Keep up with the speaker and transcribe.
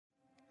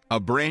A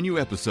brand new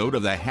episode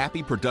of the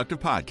Happy Productive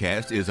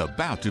Podcast is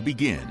about to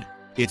begin.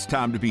 It's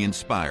time to be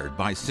inspired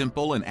by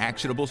simple and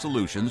actionable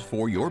solutions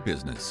for your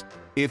business.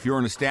 If you're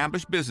an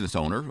established business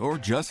owner or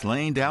just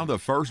laying down the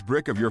first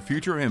brick of your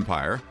future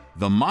empire,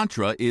 the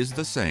mantra is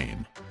the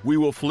same. We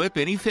will flip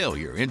any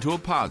failure into a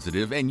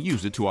positive and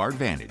use it to our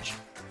advantage.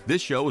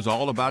 This show is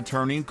all about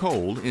turning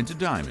coal into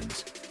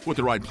diamonds. With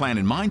the right plan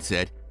and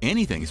mindset,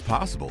 anything is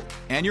possible.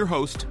 And your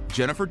host,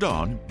 Jennifer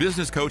Dawn,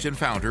 business coach and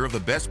founder of The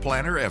Best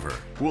Planner Ever,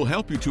 will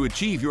help you to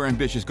achieve your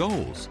ambitious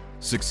goals.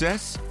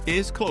 Success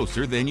is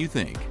closer than you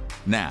think.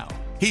 Now,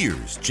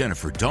 here's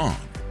Jennifer Dawn.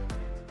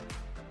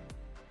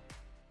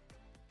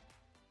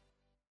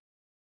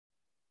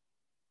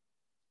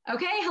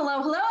 Okay,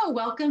 hello.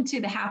 Welcome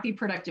to the Happy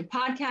Productive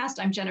Podcast.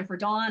 I'm Jennifer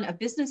Dawn, a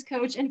business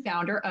coach and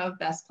founder of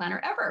Best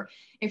Planner Ever.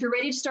 If you're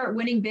ready to start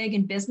winning big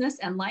in business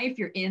and life,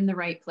 you're in the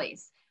right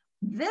place.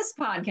 This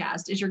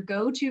podcast is your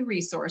go-to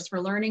resource for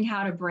learning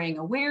how to bring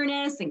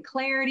awareness and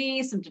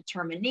clarity, some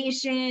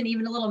determination,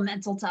 even a little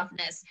mental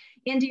toughness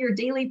into your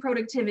daily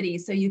productivity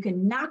so you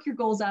can knock your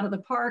goals out of the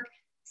park,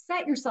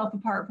 set yourself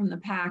apart from the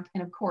pack,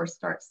 and of course,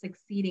 start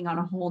succeeding on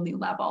a whole new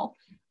level.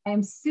 I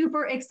am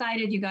super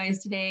excited, you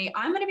guys, today.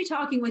 I'm going to be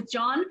talking with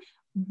John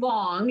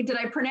Vuong. Did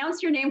I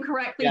pronounce your name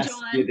correctly, yes,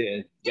 John? You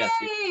did. Yes,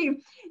 Yay! you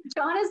did.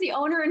 John is the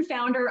owner and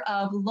founder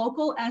of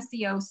Local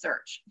SEO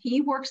Search. He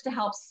works to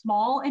help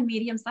small and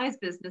medium-sized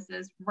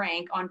businesses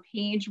rank on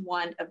page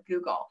 1 of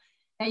Google.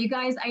 Now, you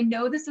guys, I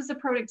know this is a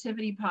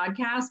productivity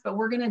podcast, but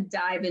we're going to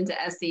dive into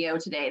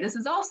SEO today. This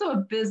is also a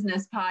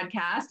business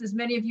podcast. As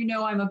many of you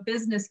know, I'm a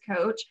business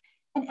coach,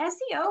 and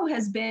SEO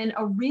has been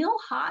a real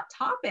hot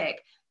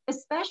topic,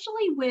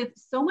 especially with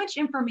so much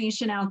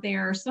information out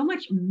there, so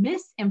much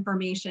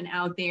misinformation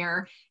out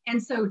there.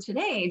 And so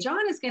today,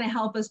 John is going to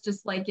help us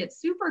just get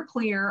super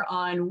clear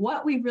on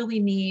what we really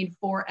need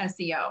for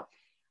SEO.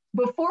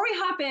 Before we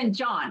hop in,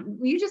 John,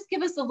 will you just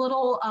give us a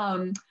little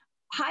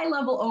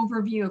high-level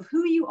overview of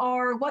who you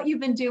are, what you've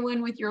been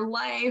doing with your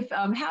life,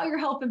 how you're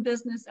helping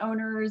business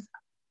owners?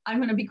 I'm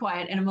going to be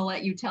quiet and I'm going to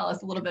let you tell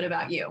us a little bit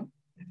about you.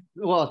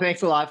 Well,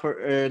 thanks a lot for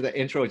the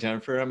intro,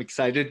 Jennifer. I'm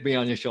excited to be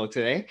on your show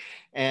today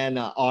and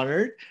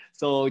honored.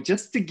 So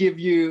just to give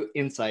you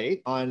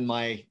insight on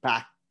my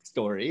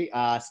backstory,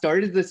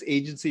 started this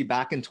agency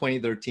back in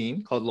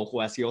 2013 called Local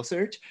SEO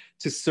Search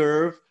to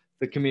serve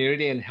the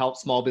community and help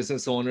small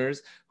business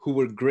owners who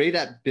were great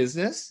at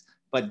business,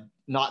 but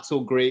not so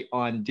great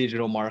on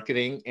digital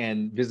marketing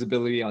and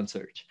visibility on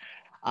search.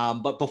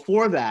 But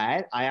before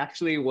that, I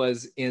actually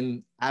was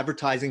in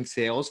advertising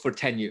sales for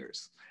 10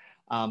 years.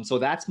 So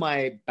that's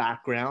my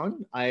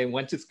background. I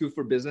went to school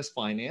for business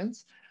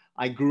finance.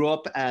 I grew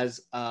up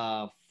as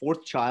a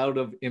fourth child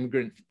of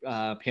immigrant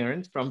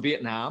parents from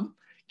Vietnam,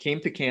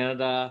 came to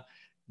Canada,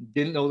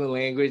 didn't know the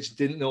language,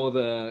 didn't know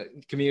the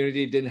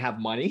community, didn't have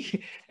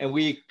money. And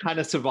we kind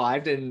of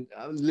survived and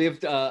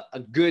lived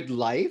a good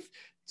life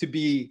to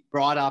be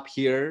brought up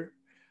here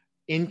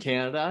in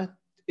Canada,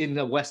 in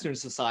the Western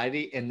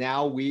society. And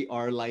now we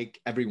are like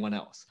everyone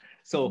else.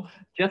 So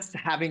just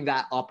having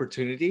that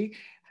opportunity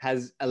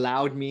has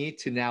allowed me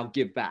to now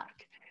give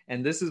back.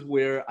 And this is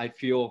where I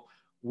feel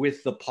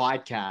with the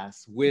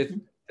podcast, with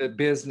the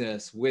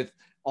business, with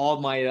all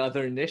my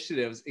other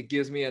initiatives, it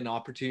gives me an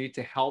opportunity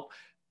to help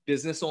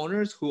business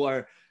owners who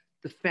are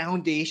the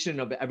foundation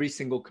of every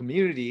single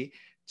community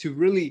to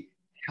really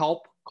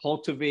help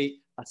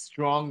cultivate a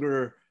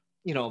stronger,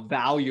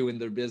 value in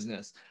their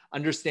business,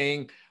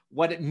 understanding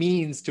what it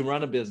means to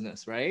run a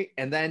business, right?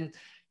 And then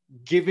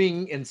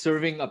giving and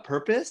serving a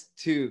purpose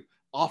to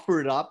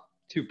offer it up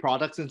to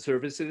products and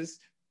services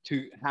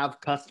to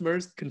have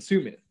customers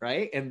consume it,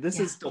 right? And this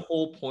is the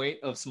whole point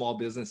of small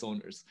business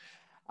owners.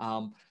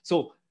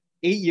 So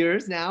 8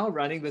 years now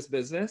running this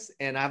business,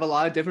 and I have a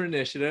lot of different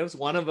initiatives.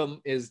 One of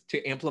them is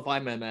to amplify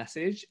my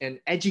message and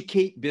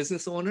educate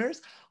business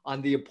owners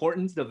on the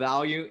importance, the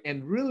value,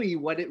 and really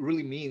what it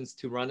really means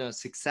to run a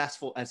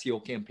successful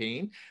SEO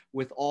campaign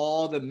with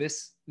all the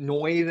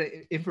noise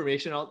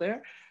information out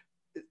there.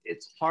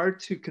 It's hard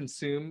to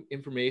consume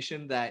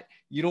information that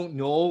you don't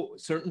know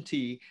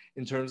certainty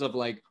in terms of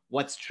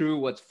what's true,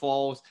 what's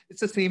false.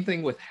 It's the same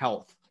thing with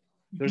health.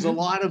 There's a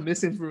lot of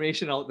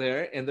misinformation out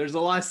there and there's a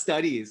lot of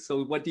studies.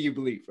 So what do you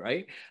believe,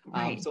 right?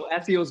 So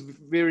SEO is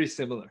very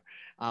similar.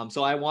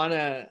 So I want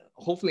to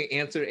hopefully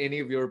answer any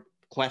of your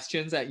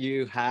questions that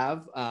you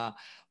have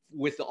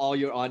with all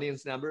your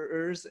audience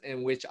members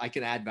in which I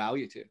can add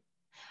value to.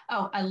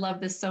 Oh, I love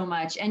this so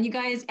much. And you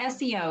guys,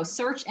 SEO,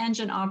 search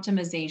engine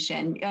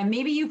optimization,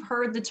 maybe you've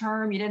heard the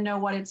term, you didn't know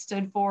what it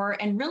stood for.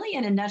 And really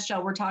in a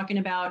nutshell, we're talking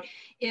about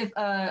if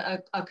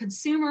a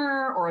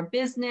consumer or a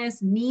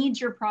business needs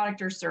your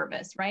product or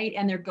service, right?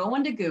 And they're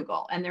going to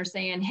Google and they're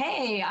saying,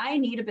 hey, I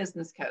need a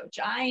business coach.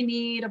 I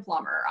need a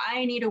plumber.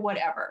 I need a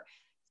whatever.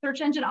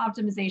 Search engine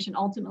optimization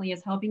ultimately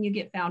is helping you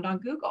get found on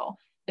Google.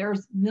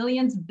 There's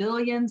millions,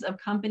 billions of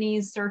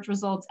companies' search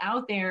results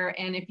out there.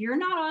 And if you're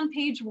not on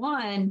page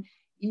 1,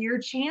 your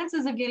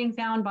chances of getting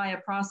found by a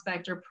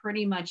prospect are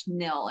pretty much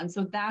nil. And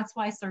so that's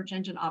why search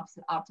engine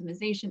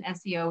optimization,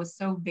 SEO, is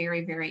so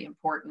very, very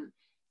important.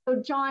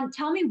 So John,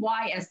 tell me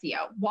why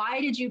SEO?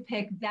 Why did you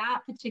pick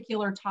that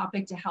particular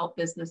topic to help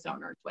business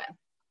owners with?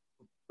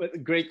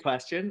 But great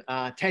question.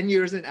 10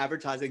 years in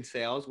advertising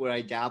sales where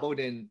I dabbled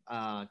in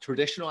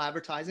traditional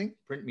advertising,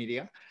 print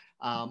media,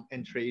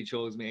 and trade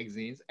shows,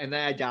 magazines. And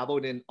then I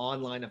dabbled in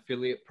online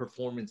affiliate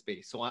performance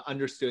based. So I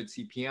understood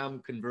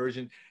CPM,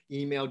 conversion,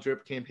 email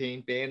drip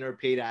campaign, banner,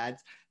 paid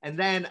ads. And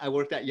then I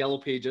worked at Yellow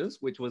Pages,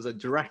 which was a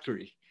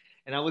directory.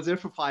 And I was there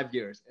for 5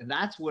 years. And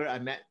that's where I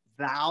met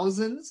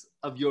thousands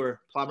of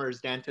your plumbers,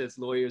 dentists,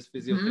 lawyers,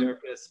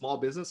 physiotherapists, small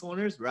business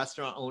owners,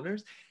 restaurant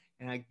owners.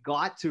 And I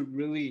got to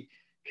really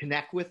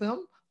connect with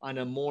them on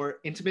a more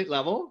intimate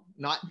level,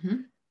 not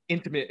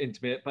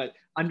intimate, but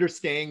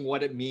understanding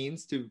what it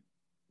means to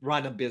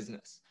run a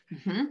business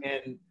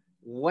and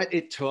what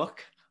it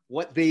took,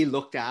 what they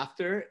looked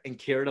after and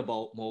cared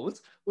about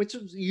most, which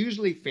was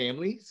usually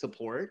family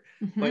support,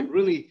 but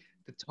really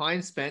the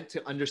time spent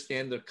to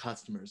understand their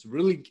customers,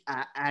 really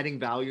adding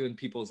value in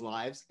people's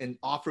lives and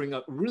offering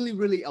a really,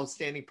 really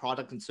outstanding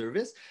product and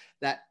service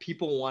that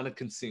people want to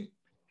consume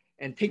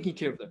and taking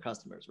care of their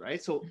customers,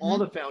 right? So all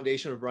the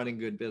foundation of running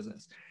good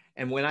business.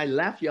 And when I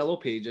left Yellow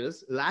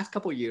Pages, the last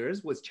couple of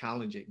years was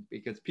challenging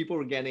because people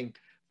were getting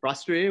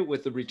frustrated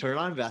with the return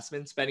on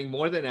investment, spending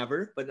more than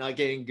ever, but not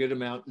getting good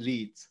amount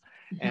leads.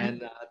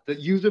 And the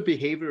user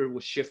behavior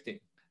was shifting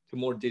to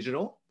more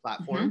digital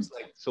platforms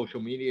like social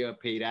media,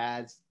 paid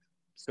ads,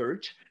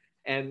 search.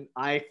 And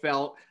I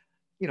felt,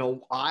 you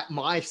know, I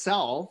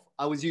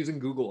was using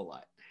Google a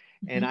lot.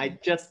 And I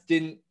just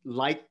didn't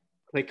like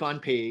click on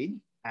paid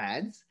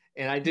ads.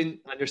 And I didn't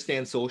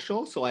understand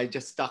social. So I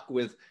just stuck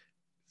with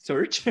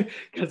search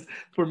because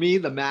for me,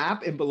 the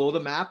map and below the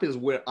map is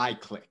where I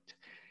clicked.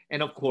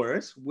 And of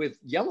course, with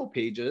Yellow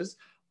Pages,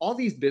 all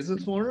these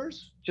business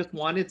owners just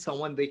wanted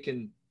someone they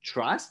can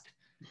trust,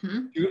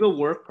 do the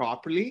work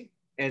properly,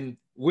 and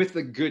with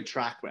a good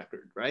track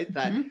record, right?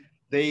 That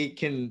they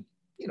can,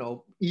 you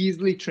know,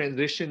 easily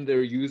transition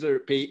their user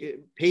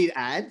paid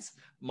ads,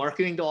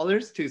 marketing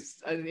dollars to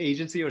an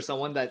agency or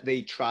someone that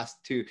they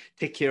trust to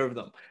take care of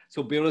them.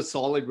 So build a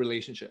solid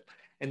relationship.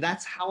 And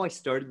that's how I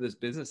started this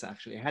business,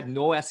 actually. I had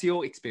no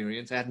SEO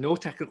experience. I had no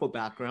technical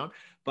background,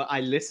 but I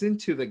listened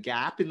to the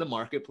gap in the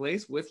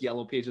marketplace with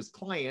Yellow Pages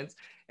clients,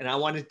 and I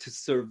wanted to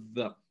serve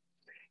them.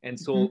 And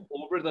so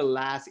over the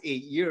last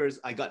 8 years,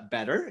 I got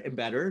better and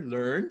better,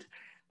 learned,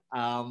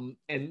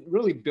 and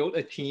really built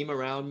a team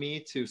around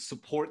me to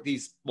support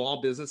these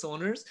small business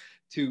owners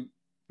to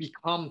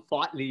become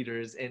thought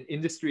leaders and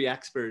industry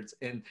experts.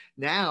 And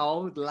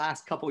now, the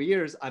last couple of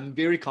years, I'm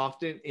very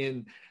confident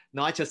in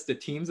not just the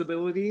team's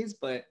abilities,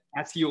 but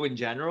SEO in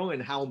general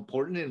and how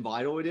important and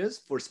vital it is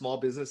for small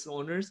business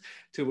owners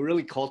to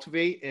really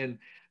cultivate and,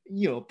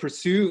 you know,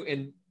 pursue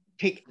and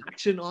take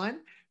action on.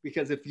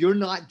 Because if you're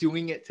not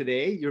doing it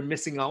today, you're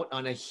missing out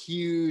on a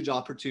huge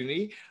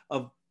opportunity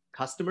of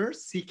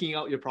customers seeking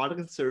out your product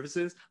and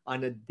services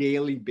on a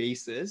daily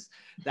basis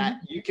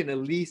that you can at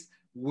least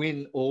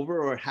win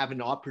over or have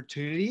an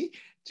opportunity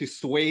to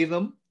sway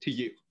them to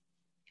you.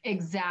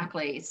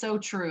 Exactly. So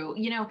true.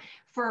 You know,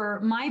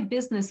 for my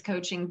business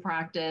coaching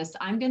practice,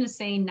 I'm going to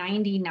say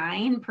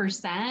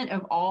 99%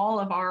 of all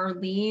of our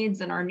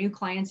leads and our new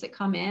clients that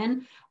come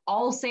in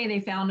all say they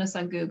found us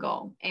on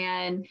Google.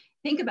 And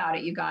think about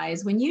it, you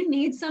guys, when you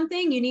need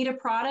something, you need a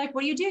product,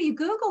 what do? You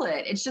Google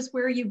it. It's just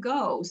where you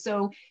go.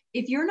 So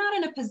if you're not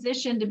in a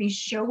position to be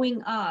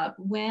showing up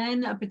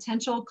when a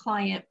potential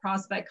client,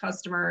 prospect,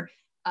 customer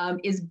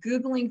is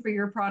Googling for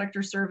your product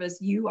or service,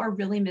 you are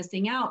really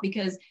missing out,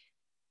 because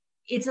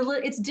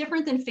it's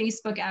different than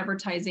Facebook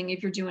advertising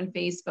if you're doing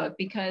Facebook,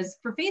 because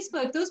for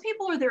Facebook, those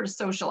people are there to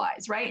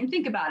socialize, right? And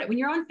think about it. When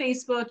you're on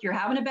Facebook, you're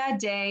having a bad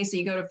day, so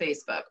you go to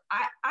Facebook.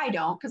 I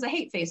don't, because I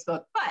hate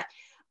Facebook, but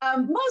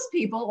most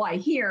people I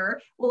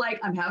hear will like,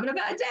 I'm having a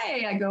bad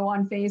day, I go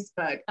on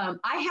Facebook.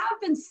 I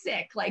have been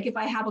sick. Like if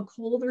I have a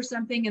cold or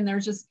something and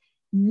there's just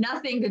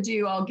nothing to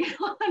do, I'll get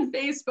on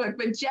Facebook.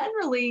 But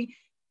generally,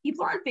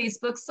 people are on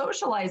Facebook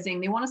socializing.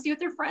 They want to see what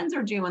their friends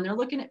are doing. They're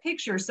looking at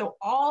pictures. So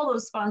all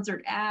those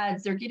sponsored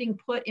ads, they're getting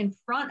put in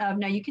front of.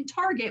 Now you can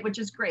target, which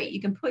is great.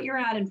 You can put your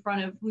ad in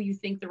front of who you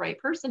think the right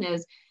person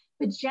is,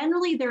 but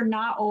generally they're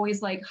not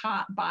always like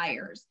hot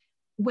buyers.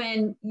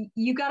 When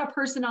you got a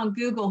person on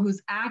Google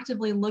who's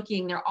actively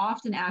looking, they're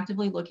often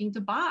actively looking to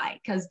buy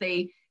because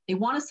they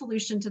want a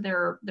solution to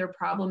their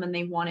problem and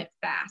they want it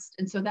fast.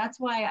 And so that's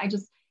why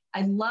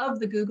I love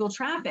the Google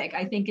traffic.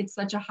 I think it's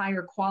such a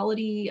higher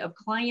quality of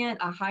client,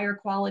 a higher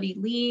quality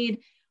lead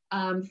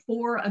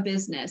for a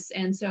business.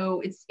 And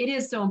so it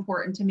is so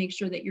important to make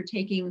sure that you're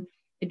taking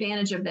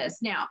advantage of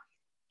this. Now,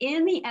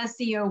 in the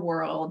SEO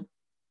world,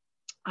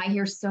 I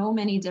hear so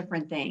many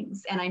different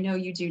things, and I know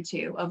you do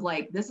too, of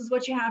like, this is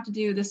what you have to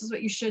do, this is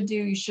what you should do,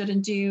 you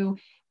shouldn't do.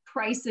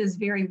 Prices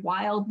vary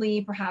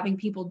wildly for having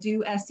people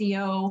do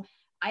SEO.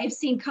 I've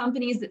seen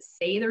companies that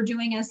say they're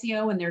doing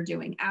SEO and they're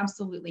doing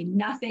absolutely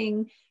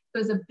nothing. So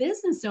as a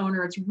business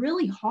owner, it's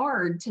really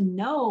hard to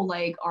know,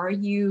 like, are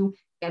you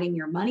getting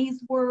your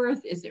money's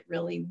worth? Is it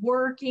really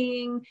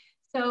working?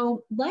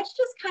 So let's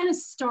just kind of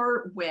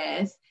start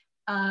with,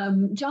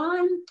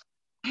 John,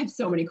 I have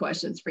so many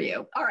questions for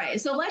you. All right,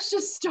 so let's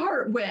just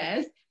start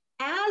with,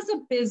 as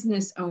a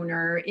business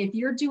owner, if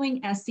you're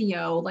doing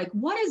SEO, like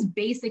what does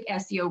basic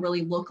SEO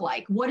really look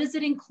like? What does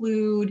it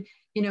include?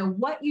 You know,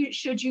 what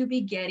should you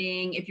be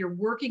getting if you're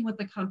working with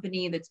a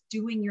company that's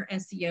doing your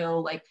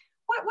SEO? Like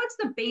what's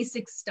the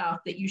basic stuff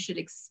that you should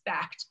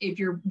expect if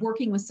you're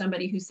working with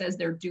somebody who says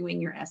they're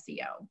doing your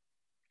SEO?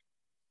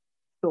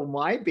 So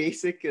my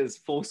basic is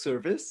full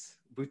service,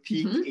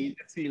 boutique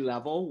agency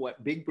level,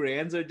 what big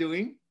brands are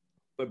doing,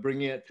 but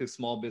bringing it to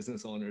small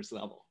business owners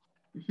level.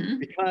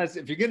 Because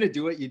if you're going to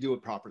do it, you do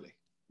it properly.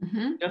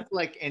 Just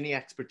like any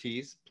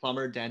expertise,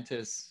 plumber,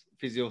 dentist,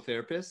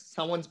 physiotherapist,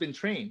 someone's been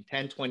trained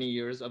 10, 20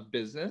 years of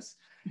business.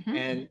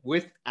 And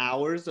with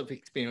hours of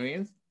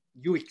experience,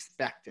 you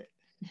expect it.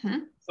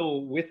 So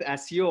with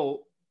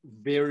SEO,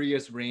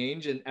 various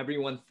range and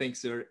everyone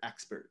thinks they're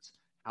experts.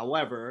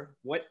 However,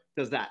 what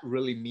does that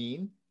really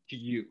mean to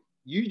you?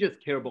 You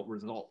just care about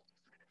results.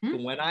 So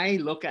when I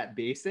look at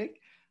basic,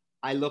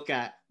 I look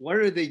at what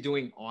are they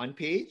doing on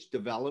page,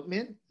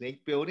 development, link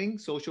building,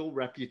 social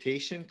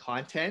reputation,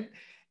 content,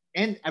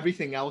 and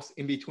everything else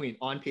in between,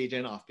 on page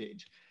and off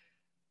page.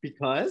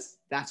 Because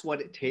that's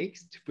what it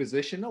takes to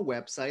position a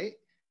website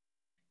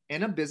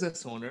and a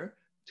business owner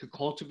to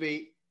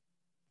cultivate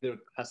their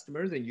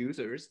customers and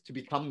users to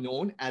become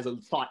known as a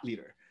thought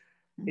leader.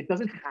 It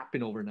doesn't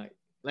happen overnight.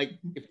 Like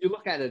if you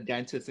look at a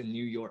dentist in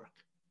New York,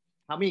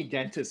 how many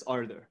dentists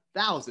are there?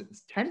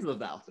 Thousands, tens of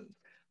thousands.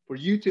 For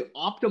you to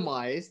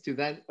optimize to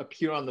then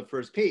appear on the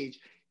first page,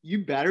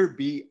 you better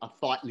be a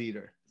thought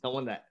leader,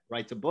 someone that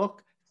writes a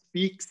book,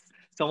 speaks,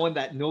 someone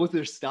that knows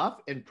their stuff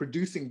and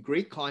producing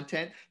great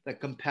content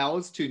that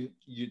compels to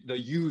the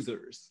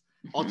users.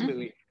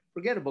 Ultimately,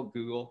 forget about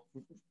Google,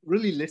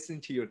 really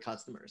listen to your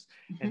customers.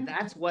 And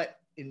that's what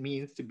it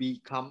means to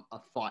become a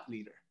thought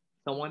leader,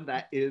 someone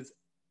that is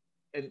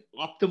an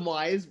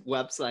optimized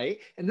website.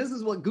 And this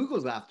is what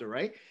Google's after,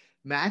 right?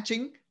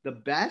 Matching the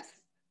best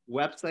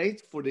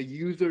websites for the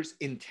user's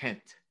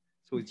intent.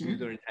 So it's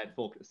user intent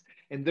focused.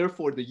 And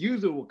therefore the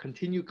user will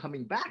continue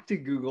coming back to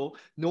Google,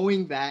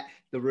 knowing that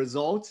the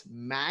results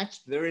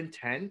match their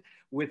intent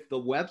with the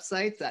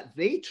websites that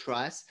they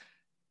trust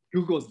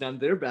Google's done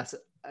their best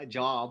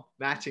job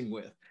matching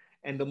with.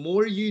 And the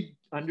more you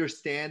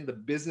understand the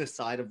business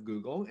side of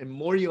Google and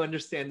more you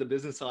understand the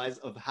business side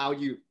of how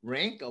you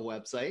rank a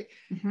website,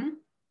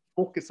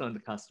 focus on the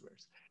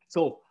customers.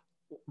 So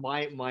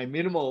my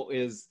minimal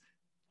is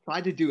try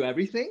to do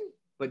everything,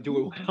 but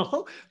do it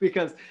well,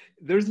 because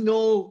there's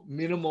no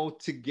minimal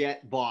to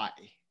get by,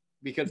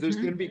 because there's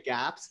going to be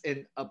gaps,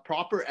 and a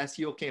proper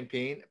SEO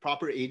campaign,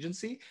 proper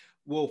agency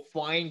will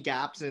find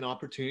gaps and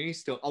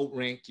opportunities to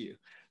outrank you.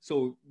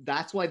 So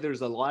that's why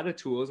there's a lot of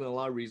tools and a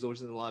lot of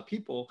resources and a lot of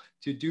people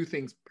to do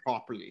things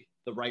properly,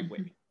 the right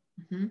way.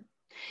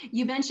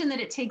 You mentioned that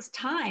it takes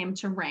time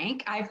to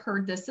rank. I've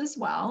heard this as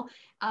well.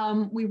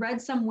 We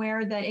read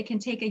somewhere that it can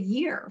take a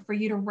year for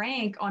you to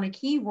rank on a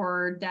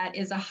keyword that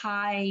is a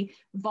high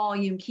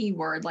volume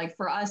keyword. Like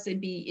for us,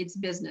 it's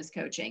business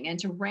coaching. And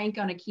to rank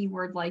on a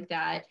keyword like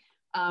that,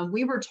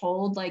 we were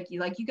told like you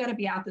got to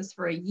be at this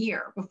for a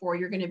year before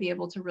you're going to be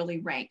able to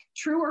really rank.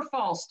 True or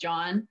false,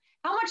 John?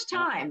 How much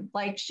time,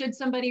 like should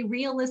somebody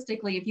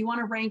realistically, if you want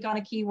to rank on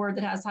a keyword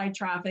that has high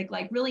traffic,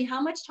 like really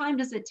how much time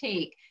does it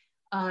take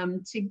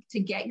to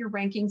get your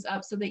rankings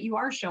up so that you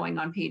are showing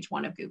on page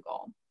 1 of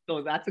Google?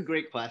 So that's a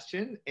great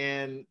question.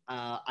 And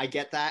I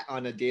get that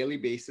on a daily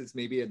basis,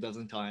 maybe a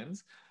dozen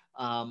times.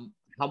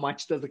 How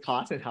much does it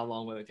cost and how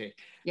long will it take?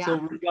 Yeah. So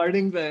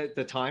regarding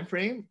the time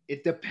frame,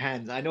 it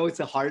depends. I know it's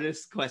the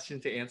hardest question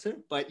to answer,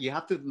 but you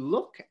have to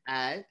look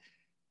at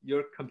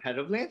your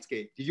competitive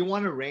landscape. Do you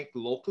want to rank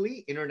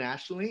locally,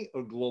 internationally,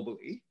 or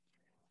globally?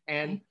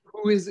 And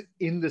who is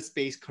in the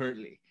space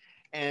currently?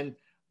 And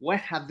what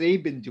have they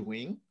been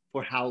doing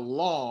for how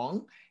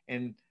long?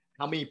 And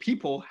how many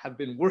people have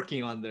been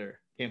working on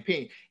their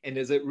campaign? And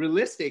is it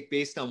realistic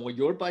based on what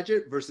your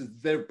budget versus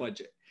their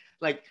budget?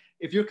 Like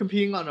if you're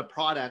competing on a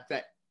product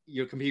that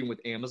you're competing with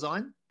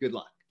Amazon, good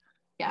luck.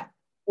 Yeah.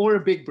 Or a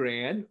big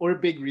brand or a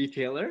big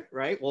retailer,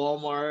 right?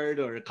 Walmart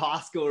or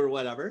Costco or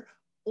whatever.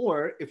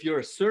 Or if you're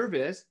a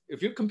service,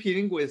 if you're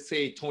competing with,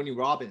 say, Tony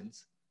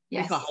Robbins,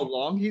 yes, look at how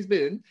long he's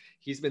been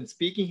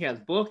speaking, he has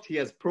booked, he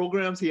has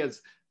programs, he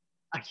has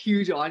a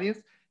huge audience,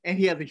 and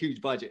he has a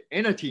huge budget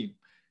and a team.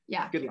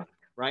 Yeah. Good luck,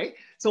 right?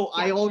 So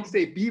yeah. I always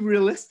say, be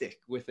realistic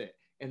with it.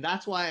 And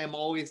that's why I'm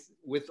always,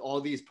 with all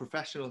these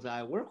professionals that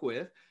I work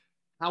with,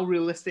 how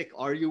realistic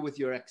are you with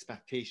your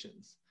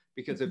expectations?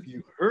 Because if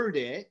you heard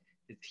it,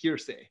 it's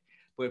hearsay.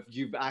 But if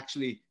you've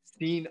actually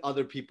seen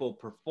other people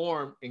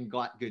perform and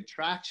got good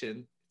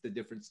traction, it's a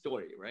different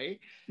story, right?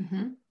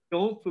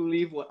 Don't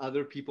believe what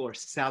other people are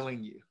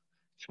selling you.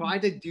 Try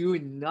to do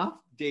enough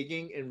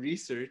digging and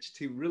research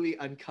to really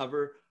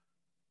uncover,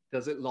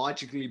 does it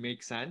logically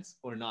make sense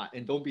or not?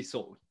 And don't be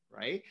sold,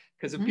 right?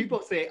 Because if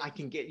people say, I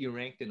can get you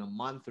ranked in a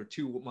month or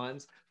 2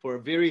 months for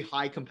a very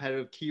high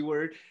competitive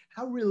keyword,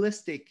 how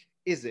realistic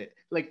is it?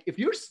 Like if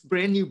you're a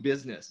brand new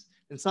business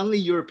and suddenly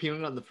you're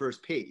appearing on the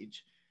first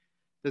page,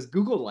 does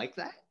Google like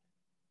that?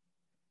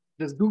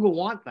 Does Google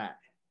want that?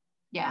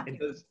 Yeah. And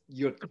does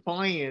your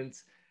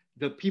clients,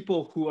 the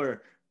people who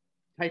are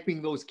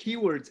typing those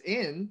keywords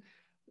in,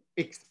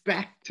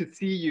 expect to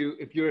see you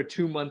if you're a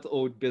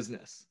 2-month-old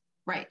business?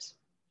 Right.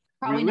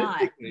 Probably not.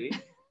 Realistically,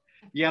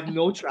 you have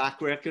no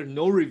track record,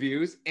 no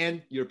reviews,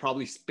 and you're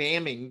probably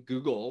spamming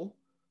Google,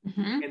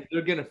 and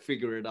they're going to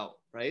figure it out,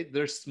 right?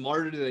 They're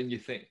smarter than you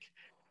think.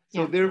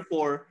 So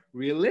therefore,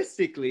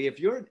 realistically, if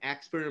you're an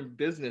expert in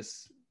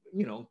business,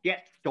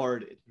 get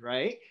started,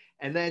 right?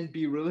 And then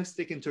be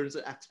realistic in terms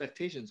of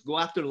expectations. Go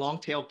after long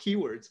tail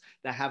keywords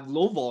that have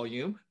low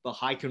volume, but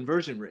high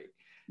conversion rate.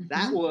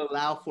 That will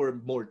allow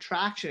for more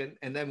traction.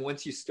 And then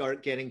once you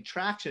start getting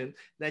traction,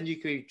 then you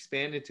could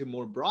expand into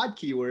more broad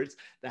keywords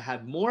that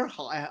have more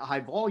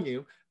high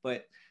volume,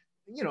 but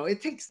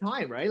it takes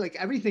time, right? Like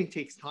everything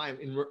takes time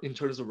in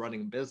terms of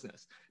running a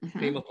business.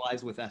 Same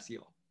applies with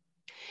SEO.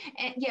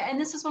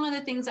 And this is one of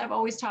the things I've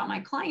always taught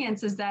my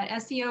clients is that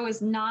SEO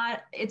is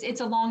not,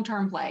 it's a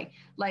long-term play.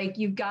 Like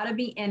you've got to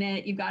be in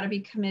it, you've got to be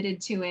committed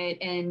to it.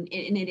 And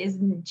it is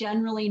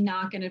generally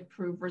not going to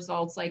prove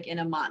results like in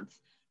a month.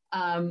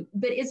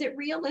 But is it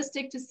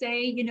realistic to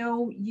say,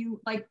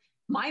 you like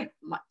my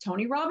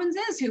Tony Robbins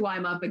is who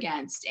I'm up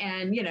against,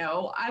 and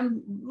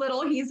I'm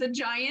little, he's a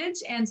giant.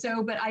 And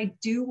so, but I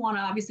do want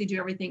to obviously do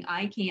everything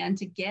I can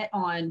to get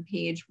on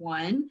page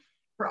 1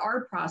 for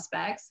our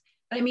prospects.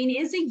 But I mean,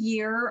 is a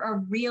year a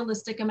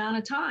realistic amount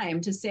of time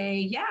to say,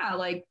 yeah,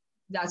 like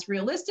that's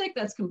realistic,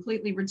 that's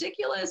completely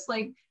ridiculous?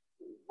 Like,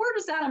 where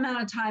does that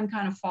amount of time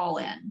kind of fall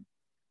in?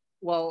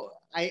 Well,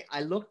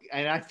 I look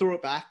and I throw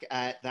it back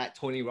at that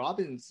Tony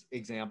Robbins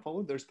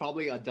example. There's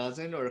probably a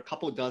dozen or a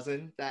couple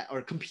dozen that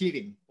are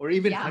competing, or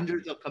even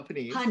hundreds of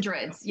companies.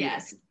 Hundreds,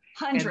 yes.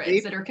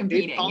 Hundreds that are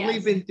competing. They've probably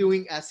been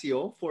doing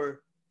SEO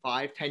for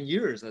 5-10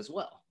 years as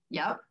well.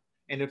 Yep.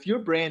 And if you're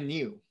brand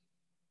new,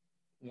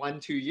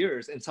 1-2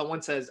 years, and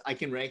someone says, I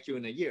can rank you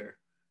in a year,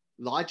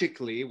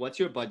 logically, what's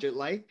your budget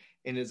like?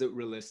 And is it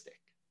realistic?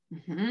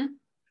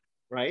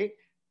 Right?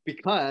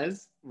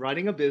 Because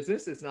running a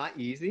business is not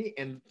easy.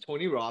 And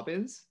Tony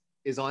Robbins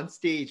is on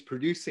stage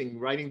producing,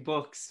 writing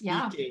books,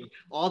 speaking,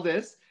 all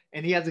this.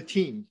 And he has a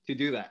team to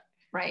do that.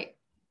 Right.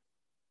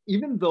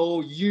 Even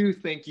though you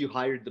think you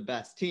hired the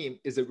best team,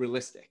 is it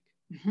realistic?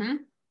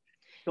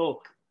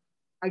 So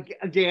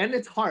again,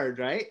 it's hard,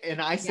 right?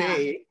 And I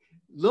say,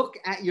 look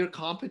at your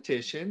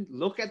competition,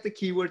 look at the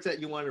keywords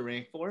that you want to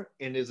rank for,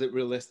 and is it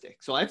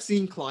realistic? So I've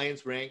seen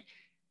clients rank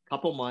a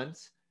couple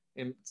months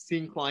and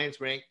seen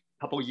clients rank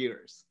a couple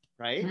years,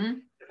 right?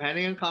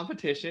 Depending on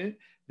competition,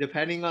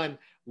 depending on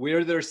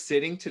where they're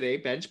sitting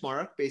today,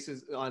 benchmark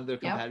basis on their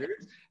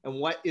competitors, and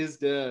what is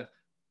the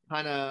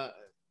kind of,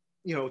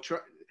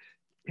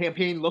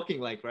 campaign looking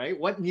like, right?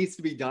 What needs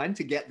to be done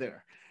to get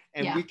there?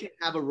 And we can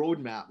have a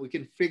roadmap. We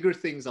can figure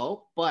things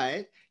out,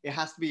 but it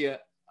has to be a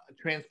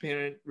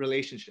transparent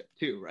relationship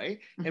too, right?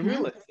 And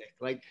realistic.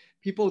 Like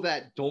people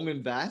that don't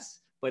invest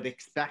but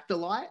expect a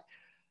lot,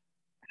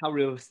 how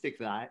realistic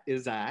that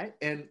is that?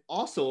 And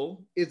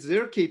also, is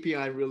their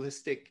KPI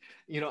realistic,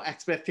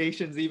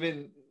 expectations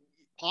even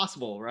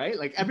possible, right?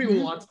 Like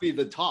everyone wants to be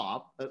the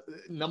top,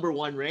 number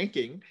 1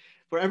 ranking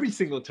for every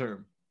single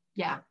term.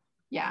 Yeah,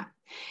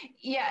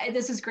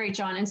 this is great,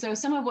 John. And so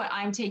some of what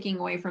I'm taking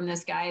away from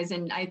this, guys,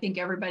 and I think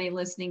everybody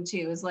listening to,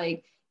 is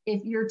like,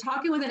 if you're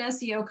talking with an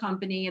SEO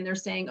company and they're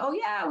saying, oh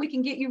yeah, we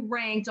can get you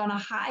ranked on a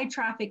high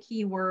traffic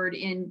keyword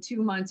in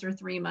 2 months or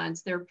 3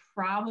 months, they're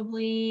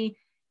probably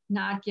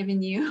not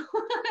giving you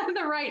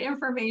the right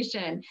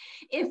information.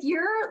 If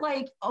you're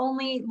like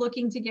only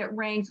looking to get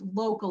ranked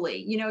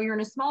locally, you're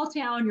in a small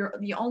town, you're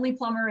the only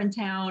plumber in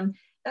town,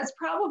 that's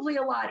probably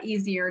a lot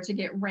easier to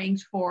get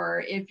ranked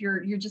for if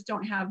you just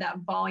don't have that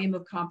volume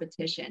of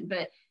competition.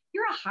 But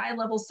you're a high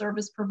level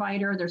service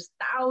provider, there's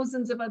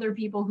thousands of other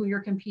people who you're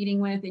competing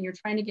with, and you're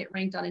trying to get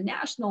ranked on a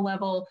national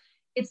level,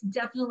 it's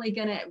definitely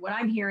what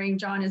I'm hearing,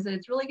 John, is that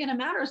it's really gonna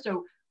matter.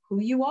 So who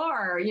you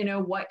are,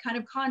 what kind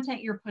of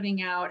content you're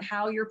putting out,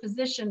 how you're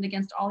positioned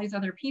against all these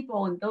other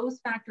people. And those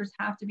factors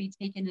have to be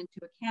taken into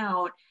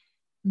account,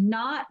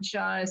 not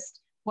just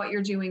what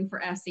you're doing for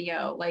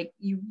SEO. Like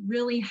you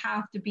really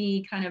have to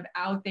be kind of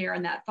out there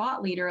and that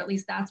thought leader. At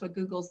least that's what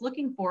Google's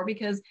looking for,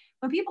 because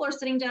when people are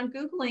sitting down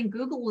Googling,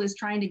 Google is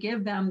trying to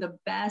give them the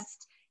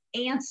best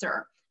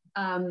answer.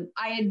 I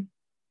had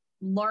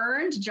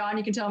learned, John,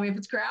 you can tell me if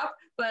it's crap,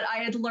 but I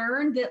had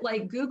learned that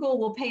like Google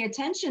will pay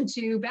attention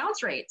to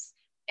bounce rates.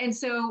 And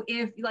so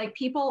if like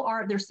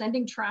they're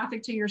sending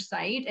traffic to your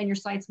site and your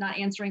site's not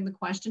answering the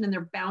question and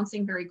they're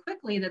bouncing very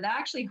quickly, that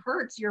actually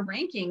hurts your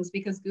rankings,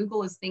 because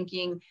Google is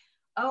thinking,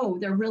 oh,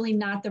 they're really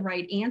not the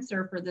right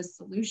answer for this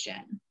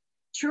solution.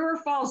 True or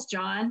false,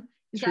 John?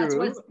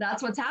 True.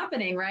 That's what's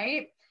happening,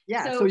 right?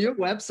 Yeah, so your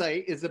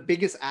website is the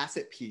biggest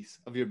asset piece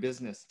of your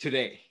business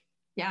today.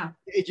 Yeah.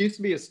 It used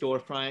to be a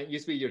storefront, it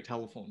used to be your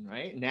telephone,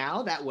 right?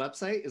 Now that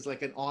website is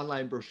like an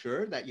online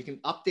brochure that you can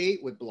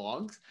update with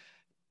blogs,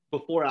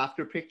 before,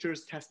 after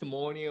pictures,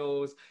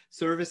 testimonials,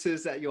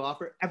 services that you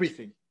offer,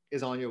 everything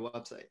is on your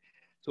website.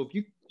 So if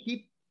you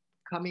keep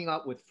coming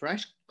up with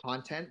fresh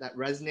content that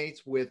resonates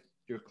with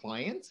your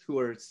clients who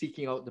are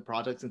seeking out the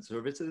products and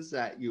services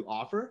that you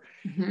offer,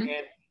 Mm-hmm.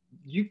 and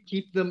you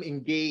keep them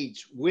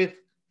engaged with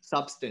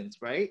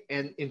substance, right?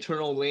 And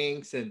internal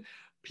links and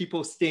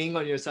people staying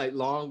on your site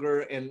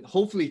longer and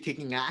hopefully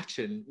taking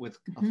action with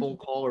a Mm-hmm. phone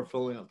call or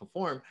filling out the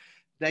form,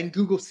 then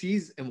Google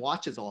sees and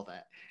watches all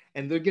that.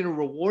 And they're going to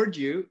reward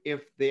you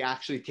if they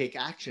actually take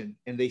action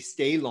and they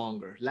stay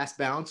longer, less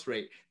bounce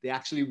rate. They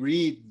actually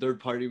read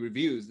third-party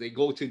reviews. They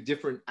go to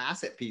different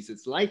asset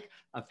pieces like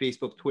a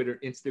Facebook, Twitter,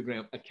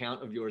 Instagram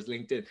account of yours,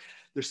 LinkedIn.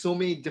 There's so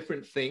many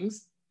different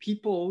things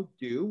people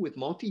do with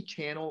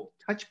multi-channel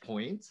touch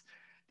points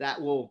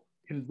that will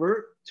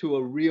convert to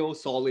a real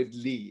solid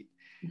lead.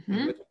 Mm-hmm.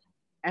 And with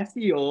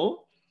SEO,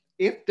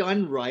 if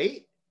done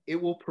right, it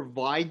will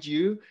provide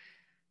you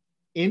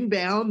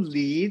inbound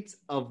leads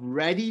of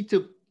ready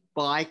to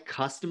buy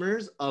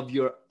customers of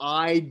your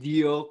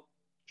ideal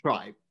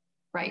tribe.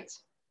 Right.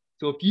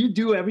 So if you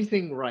do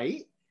everything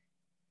right,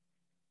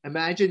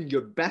 imagine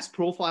your best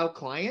profile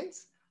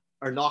clients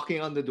are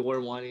knocking on the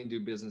door wanting to do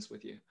business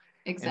with you.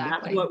 Exactly. And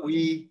that's what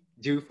we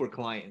do for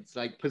clients,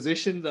 like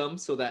position them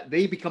so that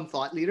they become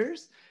thought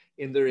leaders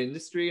in their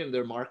industry and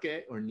their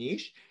market or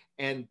niche,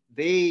 and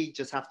they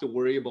just have to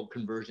worry about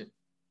conversion.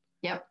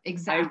 Yep,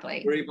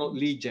 exactly. Worry about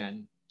lead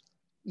gen.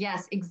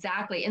 Yes,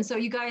 exactly. And so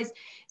you guys,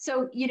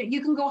 so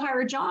you can go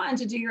hire John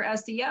to do your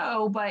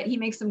SEO, but he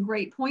makes some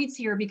great points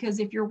here, because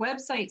if your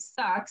website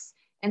sucks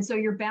and so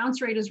your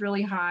bounce rate is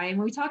really high, and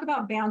when we talk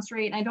about bounce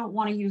rate, and I don't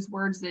want to use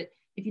words that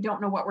if you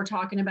don't know what we're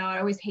talking about, I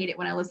always hate it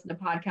when I listen to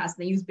podcasts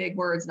and they use big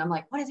words and I'm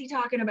like, what is he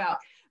talking about?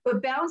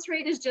 But bounce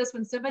rate is just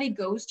when somebody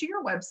goes to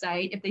your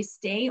website, if they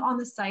stay on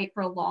the site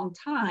for a long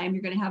time,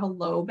 you're going to have a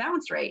low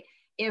bounce rate.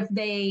 If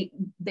they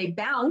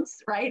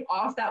bounce right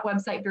off that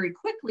website very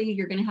quickly,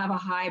 you're going to have a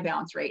high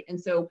bounce rate. And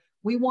so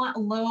we want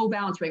low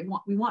bounce rate.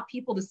 We want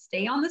people to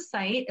stay on the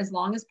site as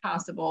long as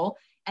possible.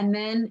 And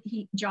then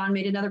John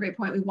made another great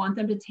point. We want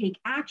them to take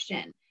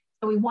action.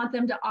 So we want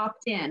them to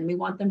opt in. We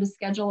want them to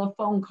schedule a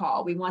phone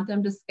call. We want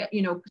them to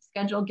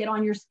get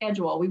on your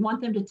schedule. We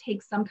want them to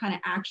take some kind of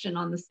action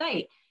on the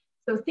site.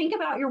 So think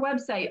about your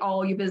website,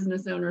 all you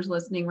business owners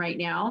listening right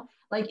now.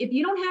 Like, if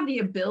you don't have the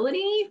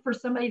ability for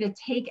somebody to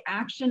take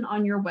action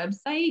on your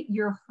website,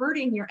 you're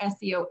hurting your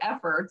SEO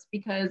efforts,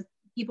 because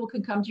people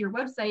can come to your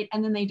website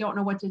and then they don't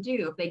know what to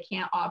do. If they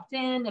can't opt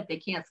in, if they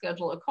can't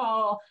schedule a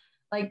call,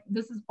 like,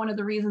 this is one of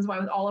the reasons why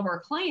with all of our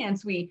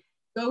clients, we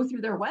go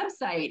through their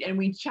website and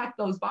we check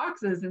those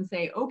boxes and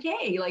say,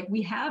 okay, like,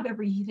 we have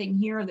everything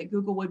here that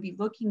Google would be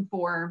looking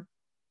for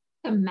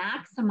to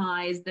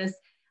maximize this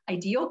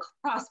ideal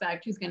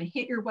prospect who's going to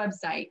hit your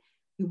website.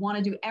 We want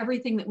to do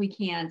everything that we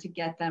can to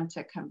get them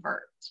to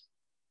convert.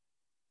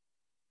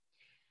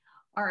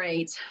 All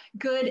right,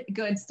 good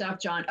stuff,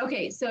 John.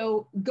 Okay,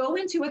 so go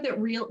into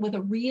it with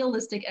a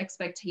realistic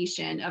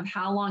expectation of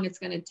how long it's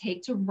going to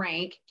take to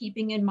rank,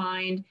 keeping in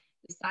mind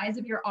the size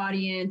of your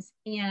audience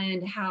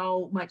and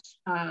how much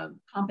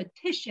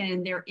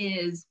competition there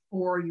is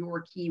for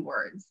your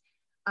keywords.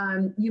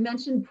 You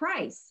mentioned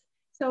price.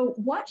 So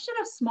what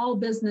should a small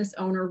business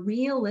owner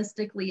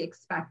realistically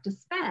expect to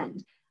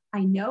spend? I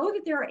know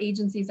that there are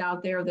agencies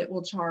out there that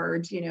will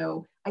charge,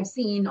 I've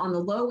seen on the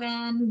low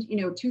end,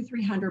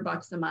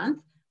 $200-300 a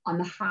month. On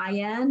the high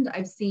end,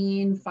 I've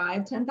seen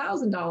 $5,000,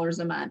 $10,000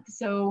 a month.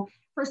 So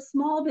for a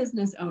small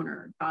business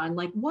owner, John,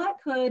 like, what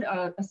could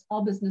a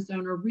small business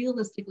owner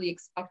realistically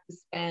expect to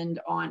spend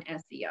on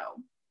SEO?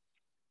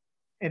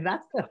 And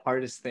that's the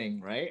hardest thing,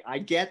 right? I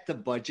get the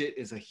budget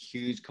is a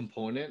huge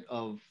component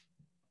of,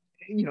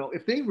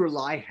 if they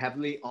rely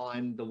heavily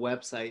on the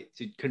website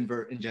to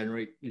convert and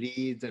generate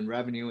leads and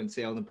revenue and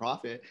sales and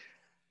profit,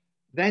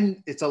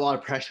 then it's a lot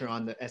of pressure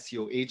on the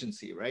SEO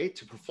agency, right,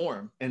 to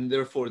perform. And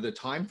therefore the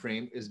time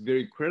frame is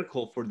very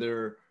critical for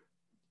their,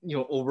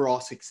 overall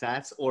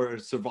success or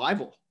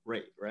survival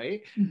rate,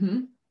 right?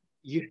 Mm-hmm.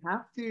 You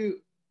have to,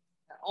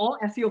 all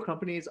SEO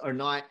companies are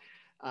not,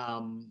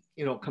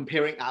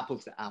 comparing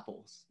apples to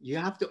apples. You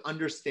have to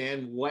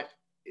understand what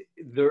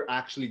they're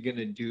actually going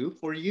to do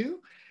for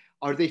you.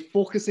 Are they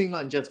focusing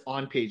on just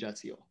on-page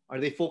SEO? Are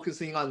they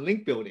focusing on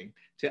link building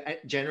to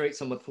generate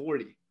some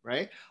authority,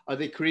 right? Are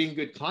they creating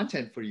good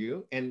content for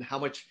you? And how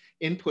much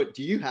input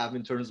do you have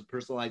in terms of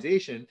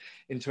personalization,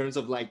 in terms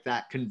of like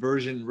that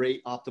conversion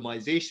rate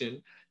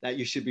optimization that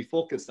you should be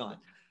focused on?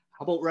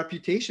 How about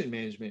reputation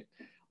management?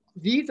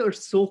 These are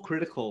so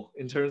critical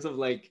in terms of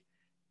like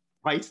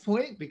price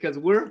point, because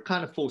we're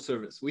kind of full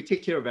service. We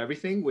take care of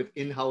everything with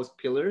in-house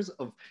pillars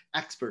of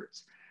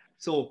experts.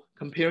 So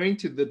comparing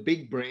to the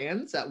big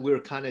brands that we're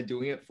kind of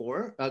doing it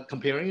for,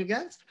 comparing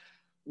against,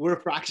 we're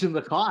a fraction of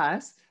the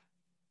cost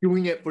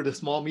doing it for the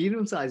small,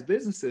 medium-sized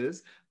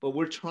businesses, but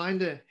we're trying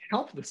to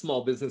help the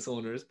small business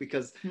owners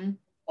because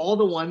all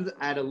the ones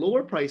at a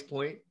lower price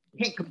point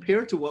can't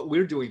compare to what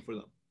we're doing for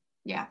them.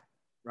 Yeah.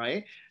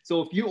 Right?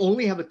 So if you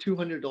only have a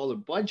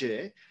 $200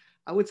 budget,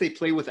 I would say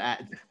play with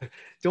ads.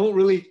 Don't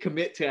really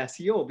commit to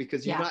SEO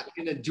because you're not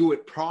going to do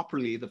it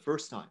properly the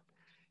first time.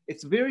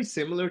 It's very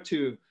similar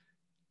to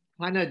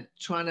kind of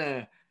trying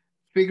to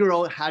figure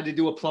out how to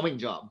do a plumbing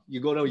job.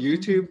 You go to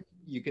YouTube,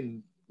 you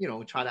can,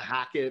 try to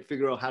hack it,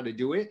 figure out how to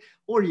do it,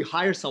 or you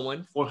hire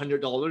someone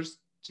 $400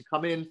 to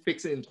come in,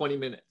 fix it in 20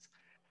 minutes.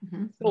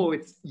 Mm-hmm. So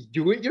it's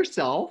do it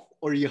yourself,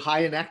 or you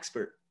hire an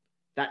expert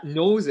that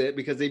knows it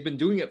because they've been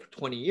doing it for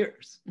 20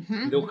 years.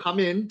 Mm-hmm. They'll come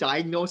in,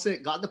 diagnose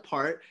it, got the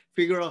part,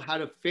 figure out how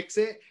to fix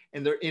it,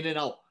 and they're in and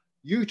out.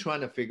 You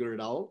trying to figure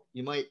it out,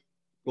 you might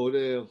go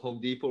to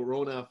Home Depot,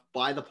 Rona,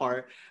 buy the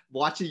part,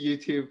 watch a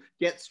YouTube,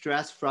 get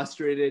stressed,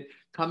 frustrated,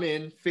 come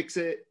in, fix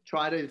it,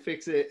 try to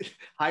fix it,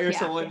 hire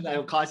someone that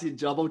will cost you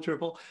double,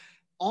 triple.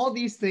 All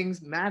these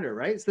things matter,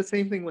 right? It's the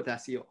same thing with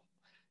SEO.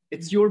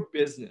 It's your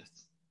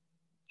business.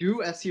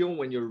 Do SEO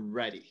when you're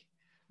ready.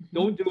 Mm-hmm.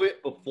 Don't do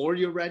it before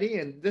you're ready.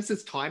 And this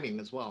is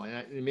timing as well.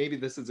 And maybe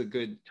this is a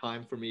good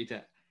time for me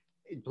to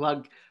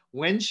plug.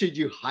 When should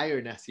you hire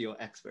an SEO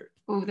expert?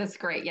 Oh, that's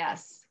great.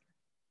 Yes.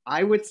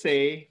 I would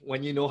say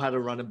when you know how to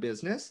run a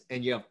business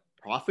and you have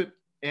profit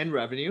and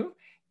revenue,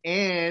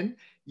 and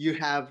you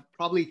have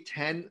probably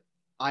 10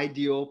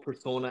 ideal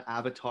persona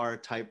avatar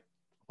type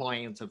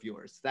clients of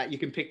yours that you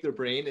can pick their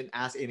brain and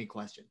ask any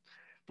question.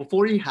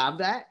 Before you have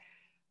that,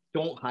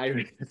 don't hire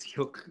an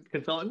SEO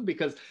consultant,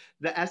 because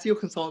the SEO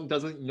consultant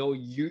doesn't know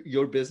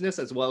your business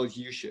as well as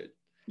you should.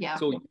 Yeah.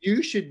 So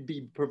you should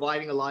be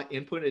providing a lot of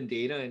input and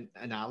data and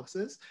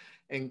analysis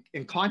and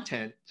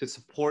content to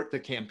support the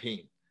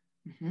campaign.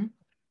 Mm-hmm.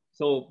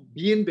 So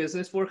be in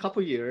business for a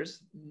couple of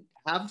years,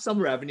 have some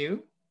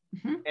revenue,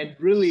 mm-hmm. and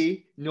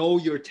really know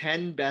your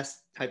 10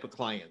 best type of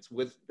clients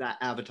with that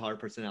avatar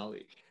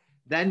personality.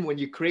 Then when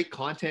you create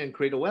content and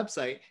create a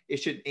website, it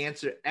should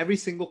answer every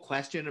single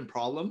question and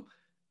problem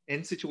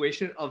and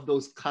situation of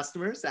those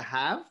customers that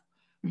have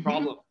mm-hmm.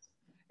 problems.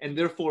 And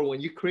therefore,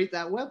 when you create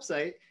that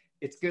website,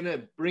 it's going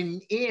to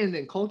bring in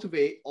and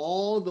cultivate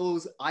all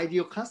those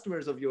ideal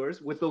customers of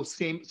yours with those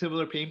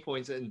similar pain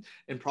points and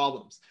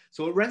problems.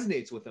 So it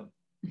resonates with them.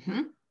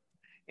 Mm-hmm.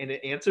 And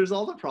it answers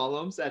all the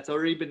problems that's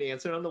already been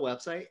answered on the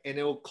website, and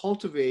it will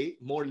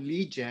cultivate more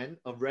lead gen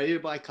of ready to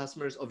buy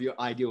customers of your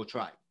ideal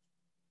tribe.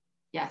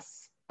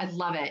 Yes, I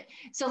love it.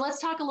 So let's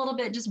talk a little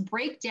bit, just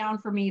break down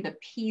for me the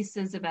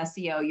pieces of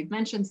SEO. You've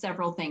mentioned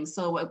several things.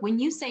 So when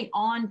you say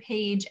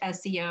on-page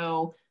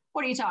SEO,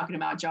 what are you talking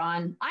about,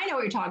 John? I know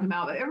what you're talking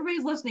about, but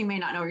everybody's listening may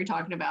not know what you're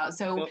talking about.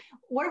 So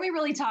what are we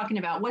really talking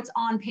about? What's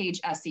on-page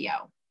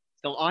SEO?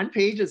 So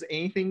on-page is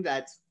anything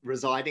that's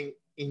residing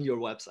in your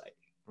website.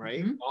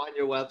 Right? Mm-hmm. On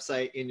your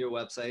website, in your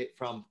website,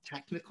 from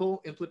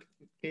technical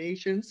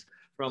implications,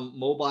 from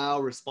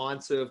mobile,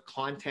 responsive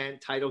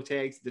content, title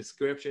tags,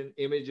 description,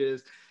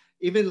 images,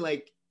 even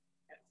like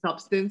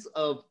substance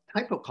of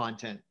type of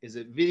content. Is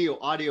it video,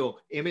 audio,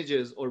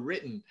 images, or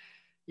written?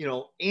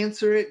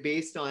 Answer it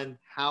based on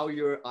how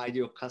your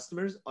ideal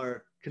customers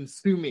are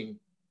consuming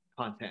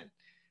content.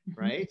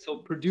 Right? So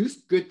produce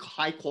good,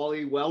 high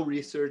quality,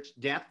 well-researched,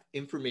 depth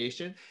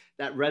information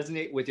that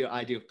resonate with your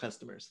ideal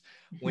customers.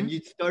 Mm-hmm. When you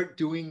start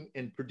doing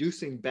and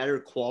producing better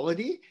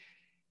quality,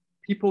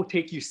 people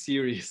take you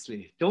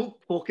seriously. Don't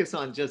focus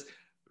on just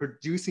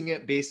producing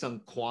it based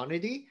on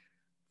quantity.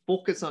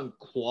 Focus on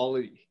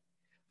quality.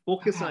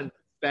 Focus on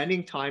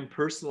spending time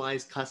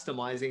personalized,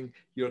 customizing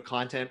your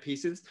content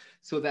pieces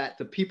so that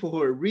the people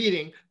who are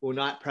reading will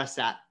not press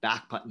that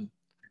back button.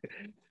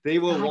 They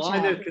will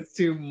want to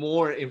consume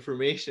more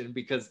information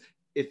because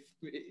if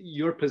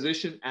you're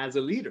positioned as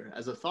a leader,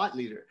 as a thought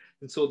leader.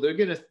 And so they're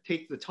going to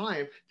take the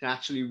time to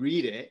actually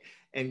read it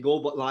and go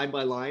line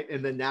by line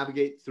and then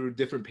navigate through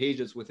different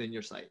pages within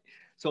your site.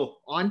 So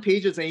on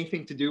page is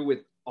anything to do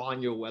with on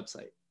your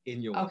website,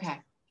 in your website.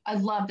 I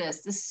love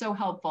this. This is so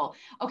helpful.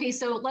 Okay,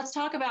 so let's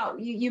talk about,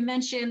 you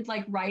mentioned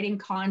like writing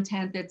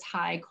content that's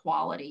high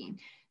quality.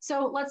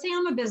 So let's say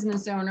I'm a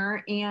business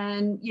owner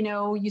and,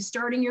 you're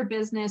starting your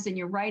business and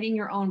you're writing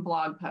your own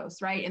blog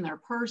posts, right? And they're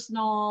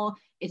personal,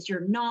 it's your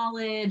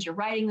knowledge, you're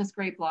writing this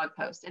great blog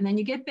post. And then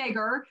you get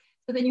bigger.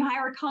 So then you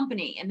hire a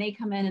company and they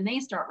come in and they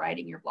start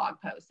writing your blog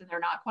posts, and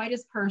they're not quite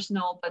as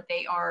personal, but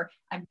they are,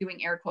 I'm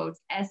doing air quotes,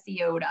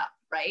 SEO'd up,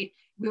 right?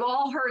 We've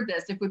all heard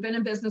this if we've been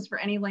in business for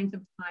any length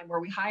of time, where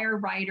we hire a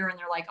writer and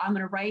they're like, I'm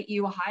going to write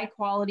you a high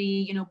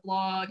quality,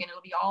 blog, and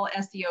it'll be all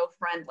SEO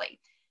friendly.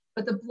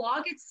 But the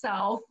blog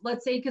itself,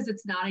 let's say, because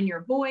it's not in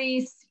your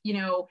voice,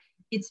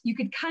 you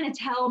could kind of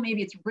tell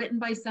maybe it's written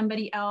by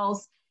somebody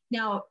else.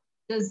 Now,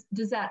 does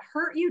that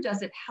hurt you?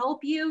 Does it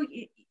help you?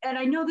 And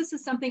I know this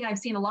is something I've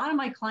seen a lot of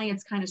my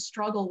clients kind of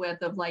struggle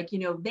with, of like,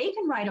 they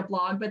can write a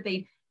blog, but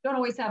they don't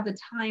always have the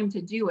time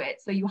to do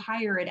it. So you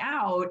hire it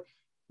out.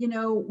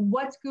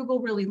 What's Google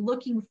really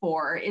looking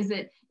for? Is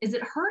it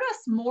hurt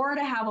us more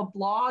to have a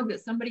blog that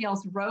somebody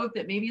else wrote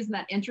that maybe isn't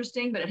that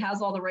interesting, but it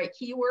has all the right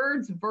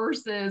keywords,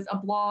 versus a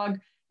blog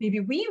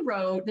maybe we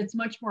wrote that's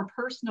much more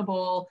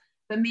personable,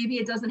 but maybe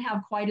it doesn't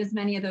have quite as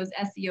many of those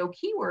SEO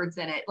keywords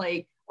in it?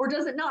 Or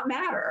does it not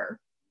matter?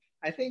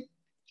 I think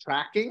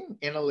tracking,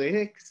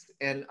 analytics,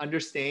 and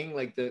understanding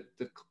like the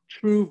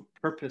true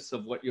purpose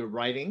of what you're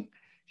writing,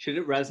 should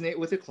it resonate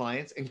with your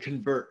clients and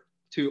convert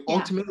to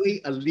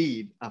ultimately a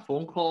lead, a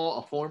phone call,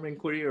 a form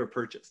inquiry, or a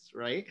purchase,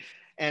 right?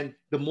 And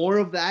the more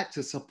of that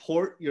to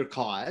support your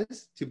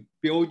cause, to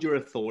build your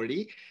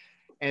authority,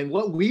 And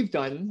what we've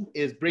done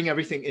is bring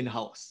everything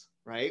in-house,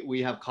 right?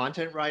 We have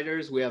content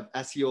writers, we have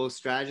SEO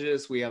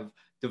strategists, we have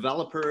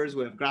developers,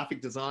 we have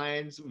graphic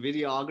designs,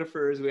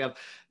 videographers, we have,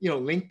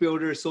 link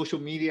builders, social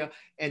media,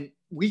 and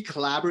we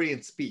collaborate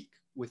and speak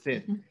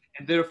within. Mm-hmm.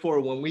 And therefore,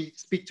 when we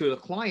speak to the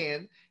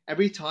client,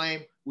 every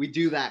time we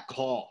do that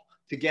call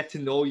to get to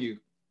know you,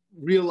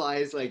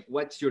 realize like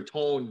what's your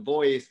tone,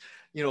 voice,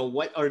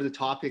 what are the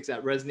topics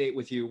that resonate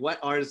with you? What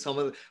are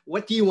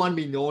what do you want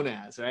to be known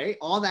as, right?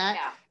 All that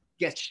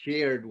gets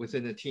shared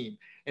within the team.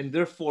 And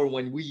therefore,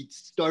 when we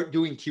start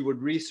doing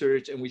keyword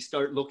research and we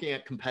start looking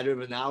at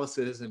competitive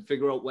analysis and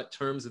figure out what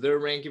terms they're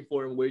ranking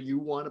for and where you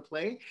want to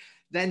play,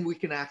 then we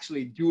can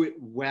actually do it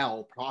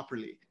well,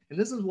 properly. And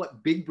this is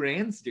what big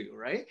brands do,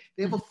 right?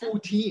 They have a full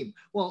team.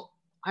 Well,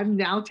 I'm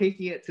now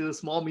taking it to the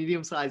small,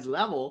 medium-sized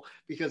level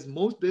because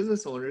most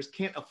business owners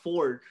can't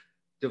afford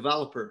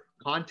developer,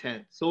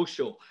 content,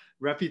 social,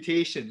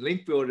 reputation,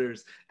 link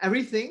builders,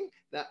 everything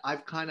that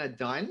I've kind of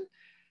done.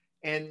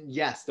 And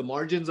yes, the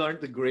margins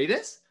aren't the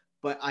greatest,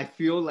 but I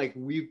feel like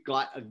we've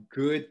got a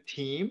good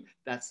team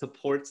that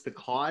supports the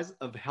cause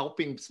of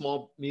helping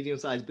small,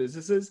 medium-sized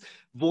businesses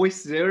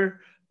voice their,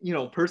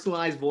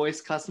 personalized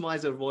voice,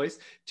 customize their voice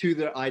to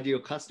their ideal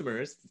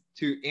customers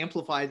to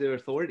amplify their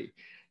authority.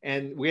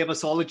 And we have a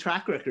solid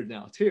track record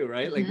now too,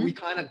 right? Mm-hmm. Like we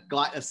kind of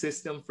got a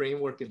system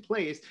framework in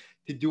place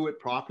to do it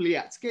properly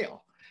at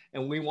scale.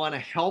 And we want to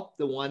help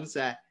the ones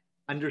that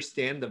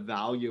understand the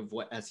value of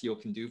what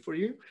SEO can do for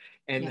you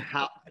and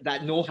how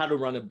that know how to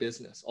run a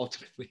business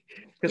ultimately.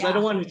 Because I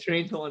don't want to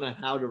train someone on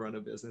how to run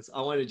a business.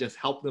 I want to just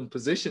help them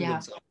position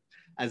themselves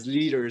as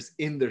leaders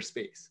in their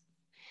space.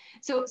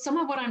 So some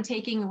of what I'm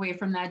taking away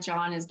from that,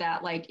 John, is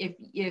that like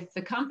if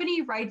the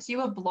company writes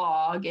you a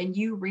blog and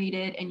you read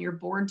it and you're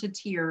bored to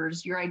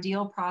tears, your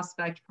ideal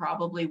prospect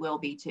probably will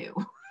be too.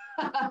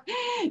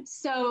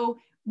 So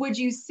would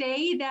you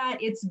say that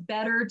it's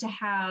better to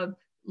have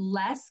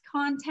less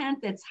content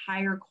that's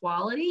higher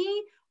quality?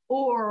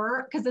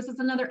 Or, because this is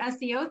another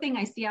SEO thing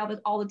I see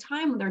all the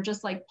time, where they're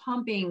just like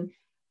pumping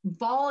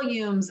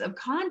volumes of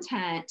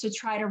content to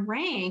try to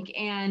rank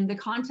and the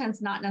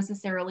content's not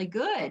necessarily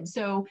good.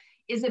 So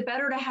is it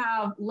better to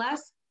have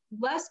less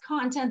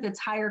content that's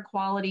higher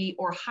quality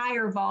or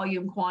higher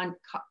volume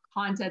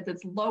content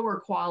that's lower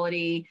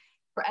quality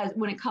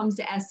when it comes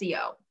to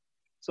SEO?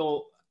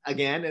 So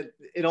again,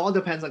 it all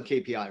depends on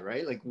KPI,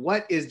 right? Like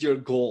what is your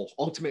goal,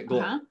 ultimate goal?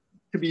 Uh-huh.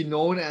 To be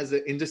known as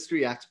an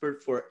industry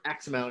expert for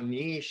X amount of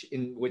niche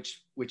in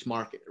which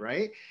market,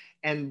 right?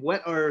 And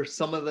what are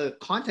some of the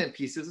content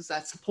pieces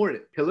that support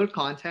it? Pillar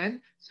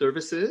content,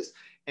 services,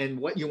 and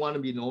what you want to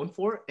be known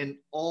for. And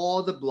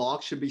all the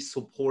blogs should be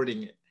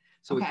supporting it.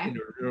 So it's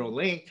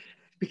interlinked.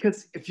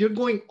 Because if you're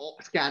going all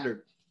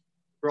scattered,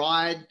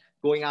 broad,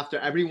 going after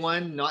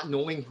everyone, not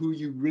knowing who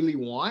you really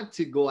want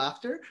to go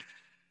after,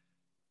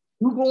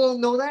 Google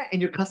won't know that,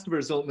 and your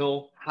customers don't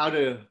know how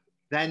to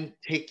then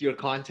take your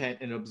content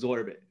and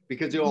absorb it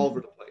because you're all over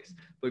the place.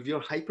 But if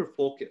you're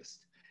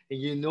hyper-focused and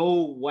you know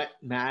what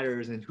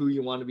matters and who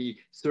you want to be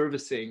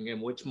servicing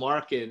and which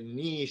market,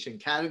 niche and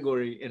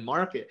category and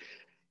market,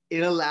 it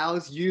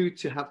allows you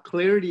to have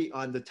clarity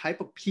on the type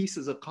of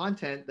pieces of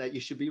content that you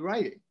should be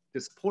writing to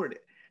support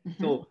it.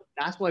 Mm-hmm. So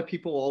that's why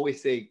people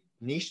always say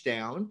niche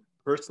down,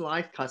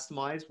 personalized,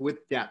 customized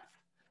with depth,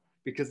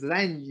 because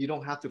then you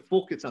don't have to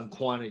focus on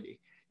quantity.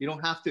 You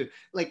don't have to,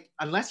 like,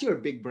 unless you're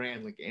a big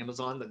brand like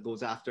Amazon that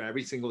goes after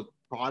every single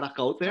product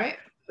out there,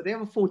 but they have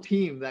a full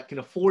team that can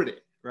afford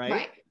it,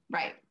 right?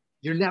 Right.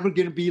 You're never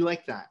going to be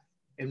like that,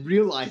 and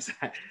realize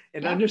that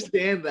and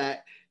understand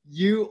that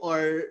you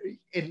are,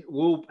 and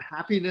will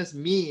happiness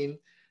mean,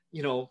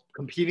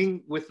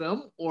 competing with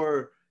them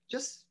or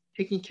just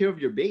taking care of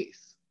your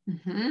base?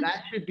 Mm-hmm.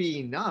 That should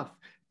be enough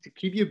to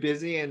keep you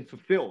busy and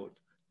fulfilled,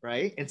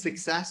 right? And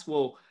success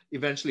will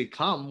eventually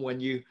come when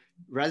you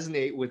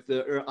resonate with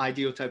the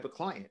ideal type of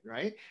client,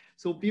 right?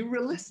 So be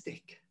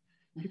realistic.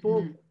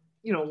 People,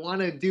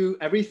 want to do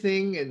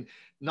everything and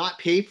not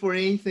pay for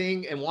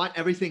anything and want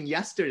everything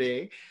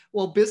yesterday.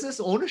 Well,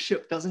 business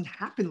ownership doesn't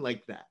happen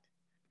like that.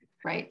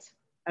 Right.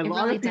 It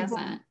really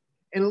doesn't.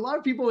 And a lot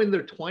of people in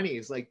their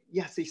 20s, like,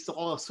 yes, they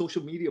saw a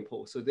social media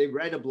post, or they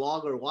read a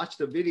blog or watched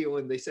a video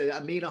and they said, I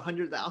made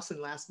 $100,000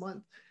 last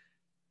month.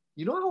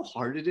 You know how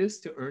hard it is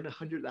to earn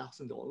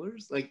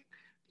 $100,000? Like,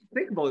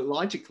 think about it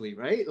logically,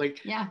 right?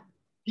 Like,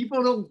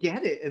 people don't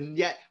get it. And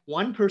yet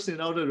one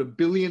person out of a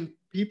billion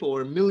people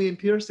or a million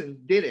person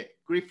did it.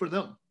 Great for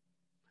them.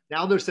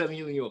 Now they're selling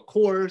you a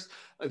course.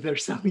 They're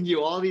selling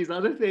you all these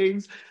other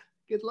things.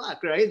 Good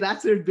luck, right?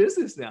 That's their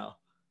business now.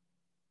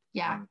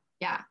 Yeah.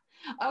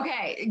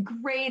 Okay,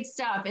 great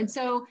stuff. And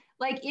so,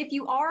 like, if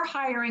you are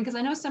hiring, because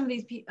I know some of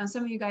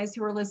you guys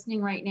who are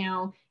listening right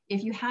now,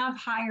 if you have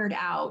hired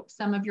out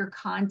some of your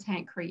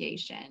content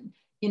creation,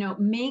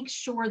 make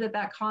sure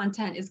that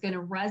content is going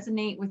to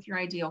resonate with your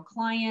ideal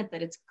client,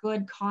 that it's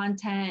good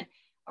content.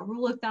 A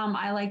rule of thumb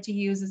I like to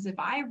use is if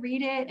I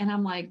read it and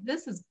I'm like,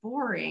 this is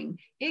boring,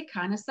 it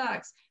kind of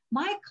sucks.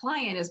 my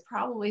client is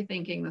probably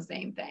thinking the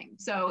same thing.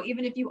 So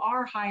even if you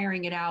are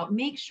hiring it out,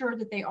 make sure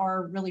that they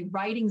are really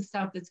writing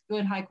stuff that's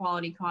good, high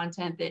quality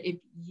content that if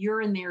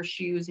you're in their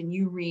shoes and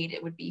you read,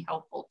 it would be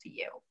helpful to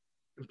you.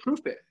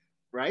 Improve it,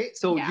 right?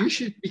 So Yeah. you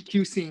should be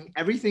QCing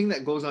everything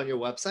that goes on your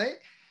website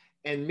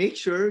and make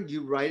sure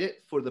you write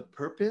it for the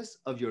purpose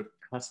of your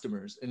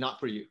customers and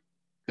not for you.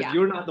 Because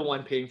you're not the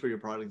one paying for your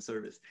product and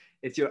service.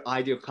 It's your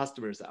ideal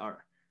customers that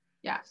are.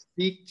 Yeah.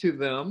 Speak to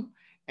them.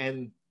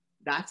 And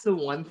that's the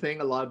one thing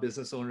a lot of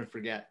business owners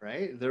forget,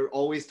 right? They're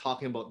always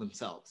talking about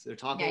themselves. They're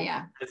talking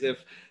as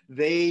if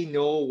they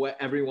know what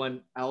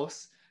everyone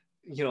else,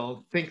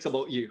 thinks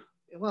about you.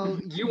 Well,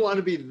 you want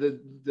to be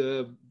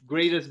the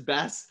greatest,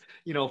 best,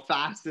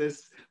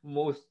 fastest,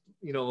 most,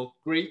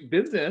 great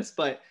business,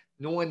 but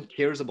no one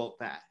cares about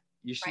that.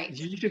 You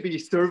should be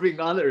serving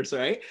others,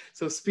 right?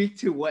 So speak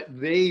to what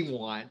they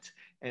want,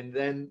 and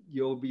then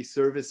you'll be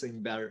serving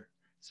them better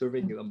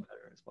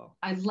as well.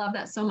 I love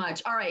that so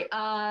much. All right,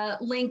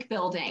 link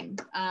building,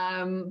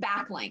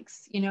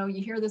 backlinks.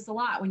 You hear this a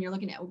lot when you're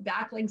looking at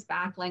backlinks.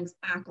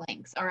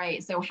 All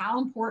right, so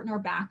how important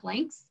are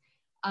backlinks,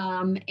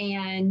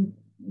 and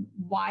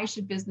why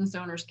should business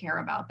owners care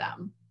about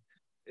them?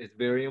 It's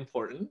very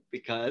important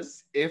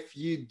because if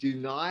you do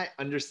not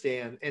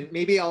understand, and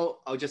maybe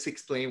I'll just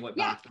explain what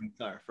backlinks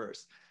are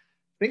first.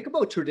 Think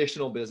about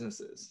traditional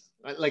businesses.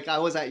 Like I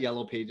was at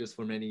Yellow Pages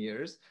for many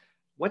years.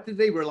 What did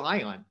they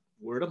rely on?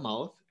 Word of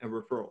mouth and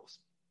referrals,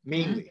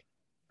 mainly,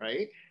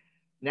 right?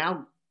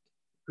 Now,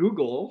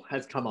 Google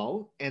has come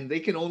out and they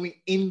can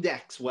only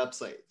index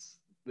websites.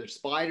 There's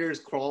spiders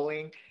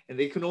crawling and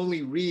they can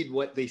only read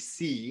what they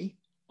see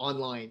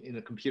online in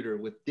a computer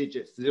with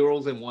digits,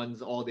 zeros and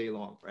ones all day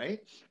long, right?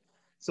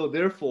 So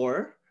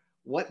therefore,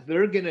 what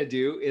they're gonna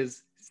do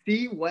is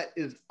see what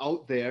is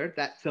out there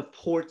that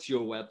supports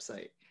your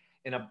website.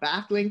 And a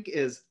backlink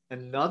is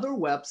another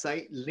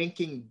website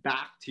linking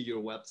back to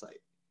your website.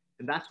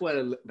 And that's what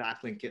a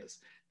backlink is.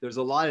 There's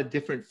a lot of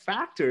different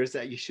factors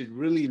that you should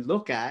really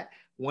look at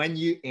when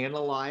you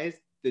analyze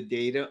the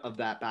data of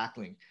that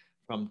backlink,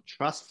 from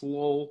trust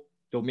flow,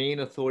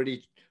 domain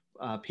authority,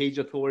 page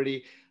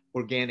authority,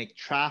 organic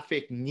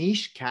traffic,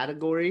 niche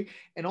category,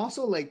 and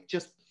also like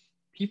just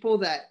people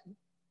that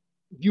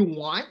you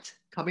want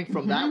coming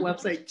from that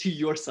website to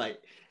your site.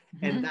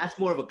 And that's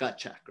more of a gut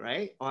check,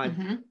 right?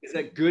 Is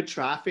that good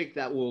traffic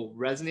that will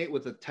resonate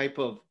with the type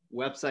of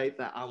website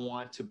that I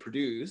want to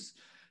produce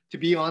to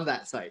be on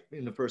that site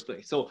in the first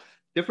place. So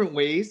different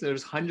ways,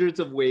 there's hundreds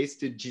of ways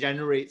to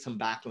generate some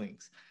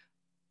backlinks.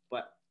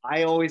 But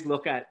I always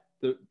look at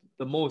the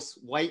most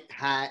white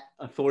hat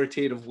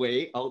authoritative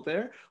way out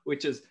there,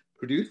 which is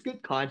produce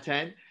good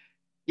content,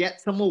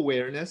 get some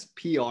awareness,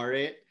 PR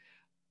it,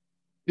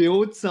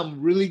 build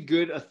some really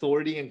good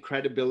authority and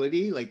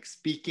credibility, like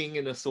speaking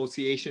in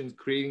associations,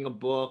 creating a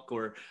book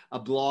or a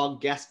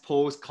blog, guest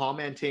post,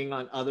 commenting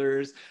on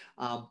others,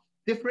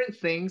 different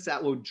things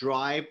that will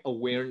drive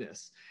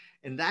awareness.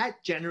 And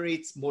that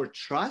generates more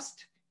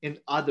trust in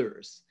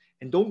others.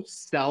 And don't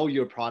sell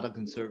your product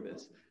and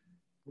service.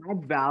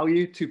 Add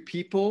value to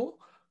people's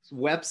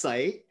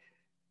website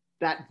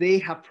that they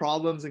have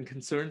problems and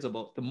concerns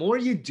about. The more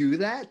you do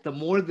that, the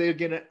more they're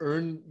going to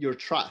earn your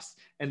trust.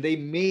 And they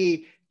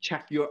may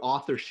check your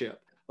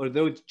authorship, or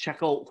they'll check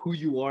out who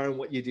you are and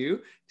what you do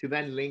to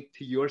then link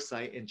to your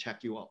site and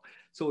check you out.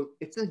 So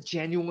it's a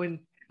genuine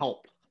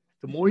help.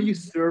 The more you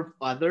serve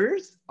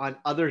others on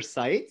other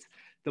sites,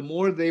 the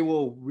more they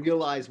will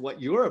realize what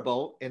you're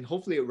about, and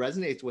hopefully it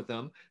resonates with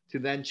them to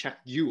then check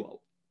you out.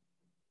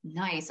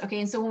 Nice. Okay.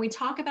 And so when we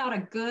talk about a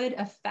good,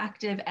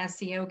 effective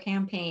SEO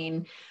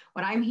campaign,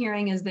 what I'm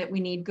hearing is that we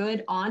need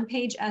good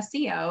on-page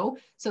SEO.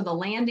 So the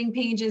landing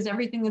pages,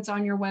 everything that's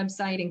on your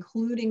website,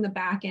 including the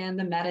back end,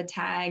 the meta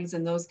tags,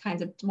 and those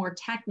kinds of more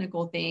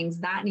technical things,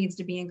 that needs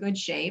to be in good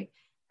shape.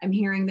 I'm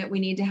hearing that we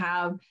need to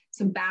have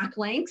some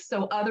backlinks.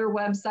 So other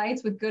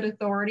websites with good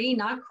authority,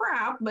 not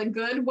crap, but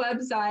good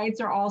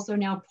websites are also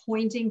now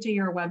pointing to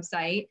your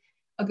website.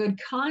 A good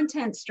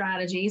content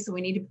strategy. So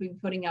we need to be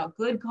putting out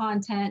good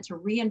content to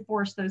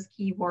reinforce those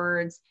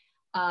keywords.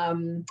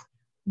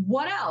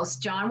 What else,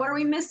 John? What are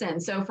we missing?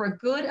 So for a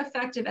good,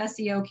 effective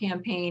SEO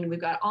campaign,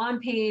 we've got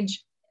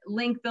on-page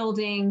link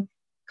building,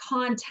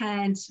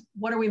 content.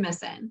 What are we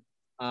missing?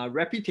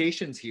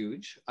 Reputation's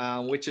huge,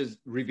 which is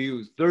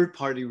reviews,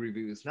 third-party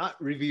reviews, not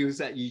reviews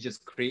that you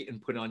just create and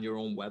put on your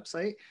own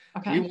website.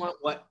 Okay. We want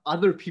what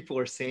other people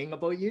are saying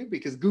about you,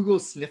 because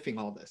Google's sniffing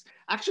all this.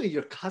 Actually,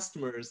 your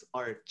customers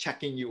are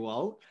checking you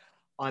out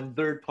on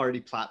third-party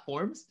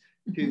platforms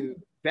to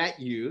vet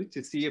you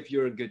to see if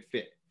you're a good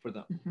fit for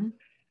them.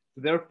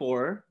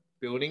 Therefore,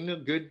 building a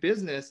good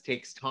business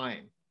takes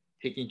time.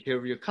 Taking care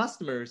of your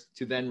customers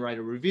to then write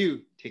a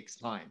review takes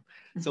time.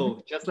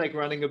 So just like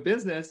running a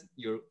business,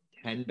 your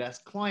 10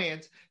 best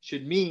clients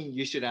should mean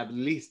you should have at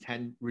least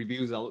 10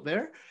 reviews out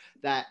there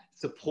that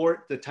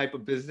support the type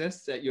of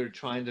business that you're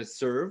trying to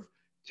serve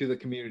to the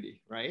community,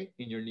 right?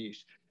 In your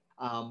niche.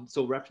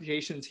 So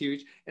reputation is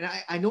huge. And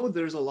I know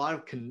there's a lot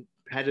of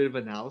competitive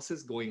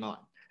analysis going on,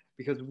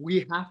 because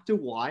we have to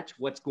watch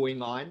what's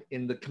going on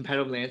in the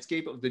competitive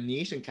landscape of the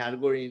niche and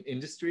category and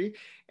industry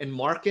and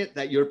market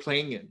that you're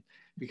playing in.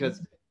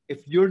 Because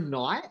if you're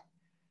not,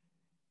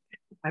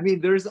 I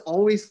mean, there's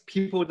always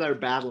people that are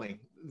battling.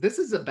 This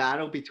is a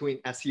battle between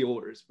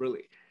SEOers,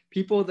 really.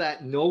 People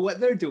that know what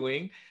they're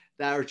doing,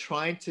 that are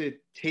trying to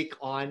take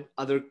on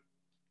other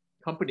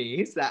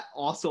companies that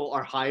also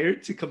are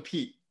hired to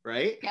compete,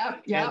 right?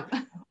 Yep.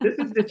 And this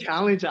is the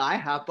challenge I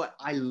have, but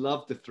I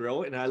love the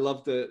thrill and I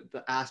love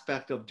the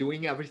aspect of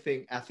doing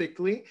everything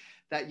ethically.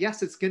 That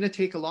yes, it's going to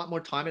take a lot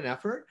more time and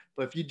effort,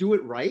 but if you do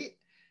it right,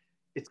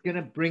 it's going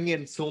to bring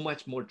in so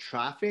much more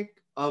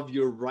traffic of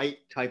your right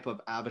type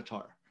of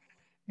avatar.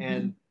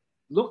 And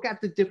look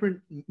at the different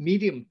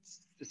medium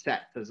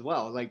sets as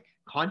well. Like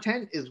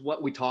content is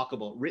what we talk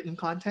about, written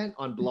content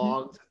on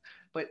blogs,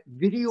 but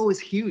video is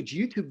huge.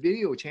 YouTube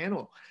video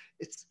channel,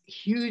 it's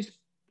huge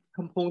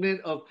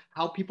component of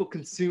how people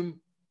consume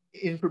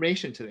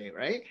information today,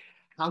 right?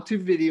 How to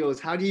videos,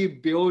 how do you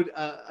build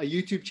a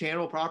YouTube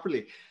channel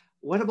properly?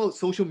 What about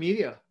social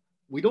media?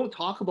 We don't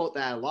talk about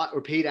that a lot,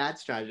 or paid ad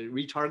strategy.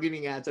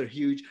 Retargeting ads are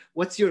huge.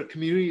 What's your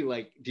community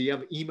like? Do you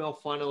have email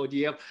funnel? Do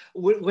you have,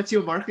 what's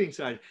your marketing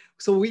strategy?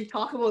 So we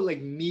talk about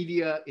like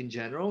media in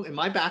general. And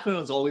my background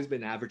has always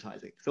been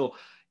advertising. So,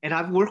 and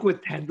I've worked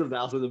with tens of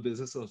thousands of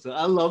business owners. So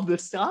I love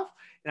this stuff.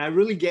 And I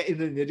really get in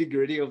the nitty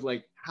gritty of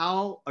like,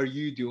 how are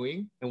you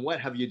doing and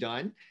what have you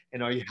done?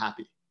 And are you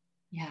happy?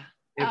 Yeah.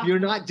 If you're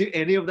not doing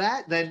any of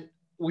that, then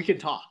we can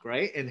talk,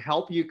 right? And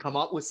help you come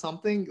up with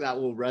something that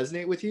will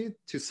resonate with you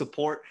to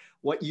support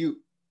what you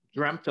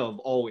dreamt of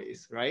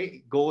always,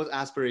 right? Goals,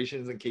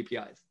 aspirations, and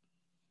KPIs.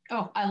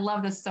 Oh, I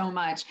love this so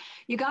much.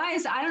 You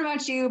guys, I don't know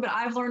about you, but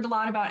I've learned a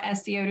lot about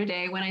SEO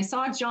today. When I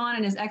saw John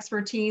and his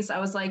expertise, I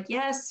was like,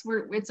 yes,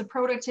 it's a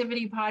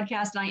productivity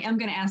podcast, and I am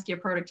going to ask you a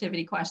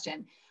productivity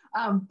question.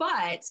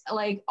 But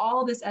like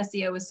all this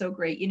SEO is so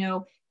great. You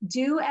know,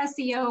 do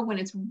SEO when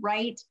it's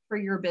right for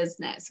your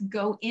business.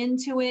 Go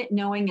into it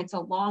knowing it's a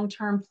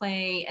long-term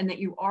play and that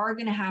you are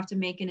going to have to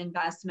make an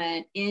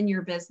investment in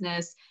your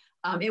business.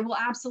 It will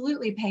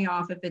absolutely pay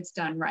off if it's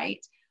done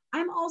right.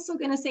 I'm also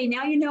going to say,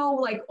 now you know,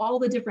 like all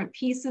the different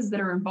pieces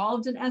that are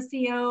involved in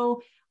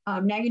SEO.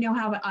 Now you know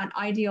how an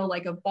ideal,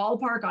 like a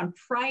ballpark on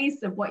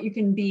price of what you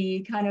can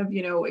be kind of,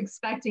 you know,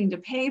 expecting to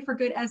pay for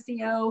good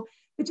SEO.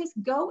 But just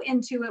go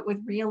into it with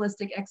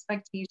realistic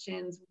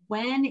expectations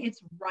when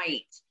it's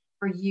right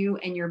for you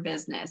and your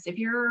business. If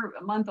you're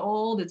a month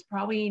old, it's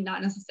probably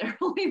not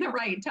necessarily the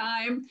right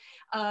time.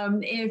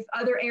 If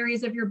other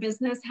areas of your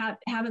business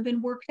haven't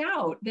been worked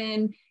out,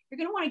 then you're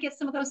going to want to get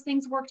some of those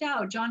things worked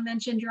out. John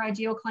mentioned your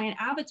ideal client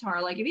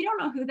avatar. Like if you don't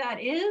know who that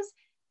is,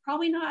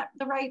 probably not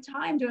the right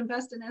time to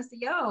invest in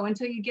SEO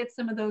until you get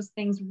some of those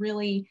things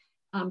really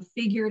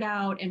figured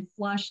out and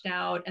flushed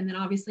out. And then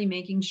obviously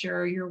making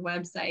sure your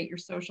website, your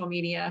social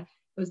media,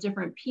 those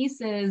different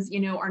pieces,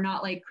 you know, are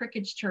not like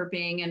crickets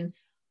chirping and,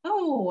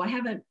 oh, I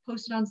haven't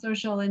posted on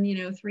social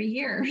in, 3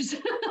 years.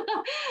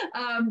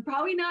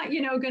 Probably not,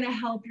 going to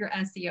help your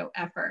SEO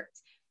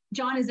efforts.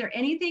 John, is there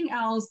anything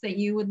else that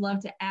you would love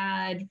to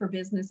add for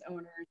business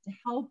owners to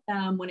help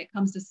them when it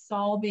comes to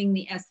solving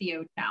the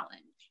SEO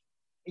challenge?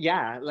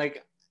 Yeah,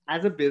 like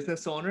as a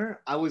business owner,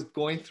 I was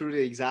going through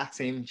the exact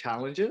same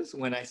challenges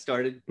when I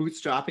started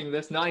bootstrapping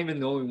this, not even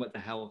knowing what the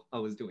hell I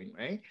was doing,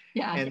 right?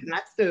 Yeah. And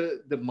that's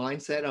the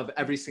mindset of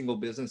every single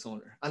business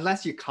owner.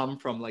 Unless you come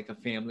from like a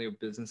family of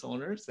business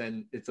owners,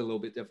 then it's a little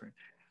bit different.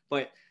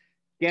 But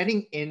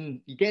getting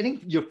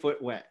your foot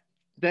wet,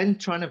 then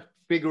trying to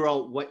figure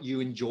out what you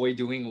enjoy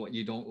doing and what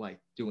you don't like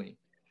doing.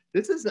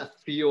 This is a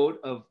field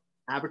of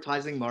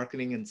advertising,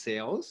 marketing, and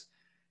sales.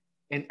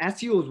 And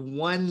SEO is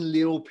one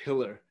little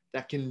pillar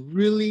that can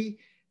really,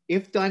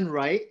 if done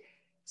right,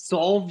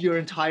 solve your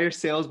entire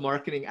sales,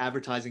 marketing,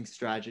 advertising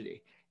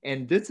strategy.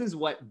 And this is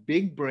what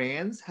big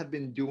brands have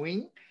been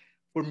doing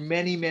for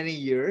many, many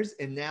years.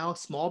 And now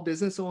small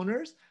business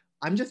owners,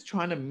 I'm just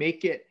trying to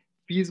make it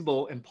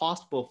feasible and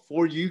possible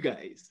for you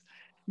guys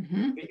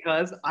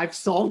because I've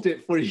solved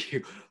it for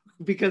you.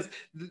 Because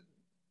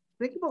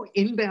think about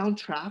inbound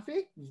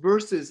traffic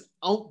versus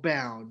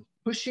outbound,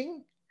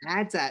 pushing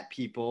ads at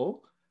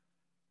people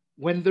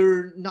when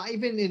they're not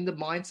even in the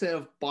mindset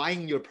of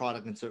buying your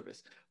product and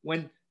service.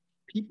 When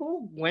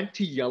people went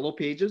to Yellow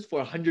Pages for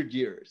 100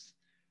 years,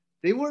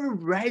 they were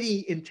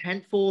already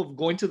intentful of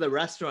going to the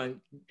restaurant,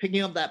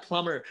 picking up that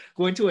plumber,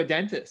 going to a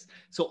dentist.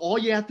 So all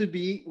you have to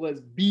be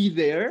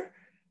there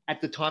at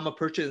the time of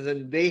purchase,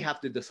 and they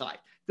have to decide.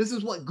 This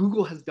is what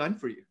Google has done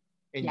for you,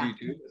 and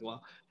YouTube as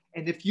well.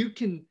 And if you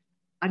can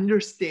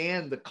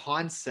understand the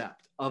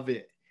concept of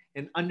it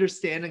and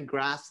understand and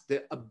grasp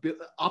the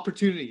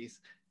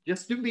opportunities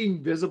just to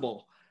being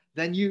visible,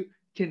 then you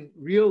can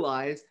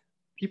realize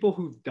people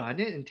who've done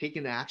it and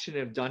taken action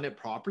and have done it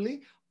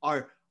properly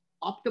are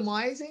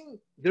optimizing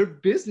their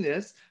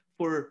business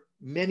for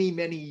many,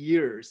 many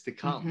years to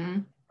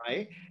come,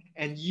 right?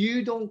 And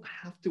you don't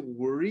have to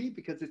worry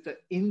because it's an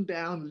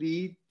inbound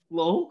lead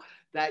flow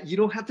that you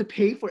don't have to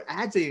pay for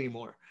ads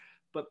anymore.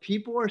 But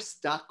people are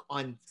stuck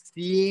on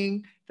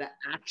seeing the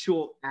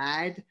actual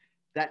ad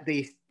that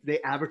they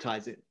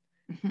advertise it.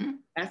 Mhm.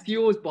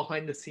 SEO is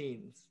behind the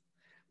scenes,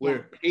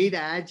 where Yeah. paid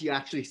ads, you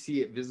actually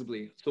see it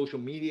visibly. Social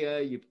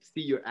media, you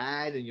see your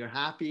ad and you're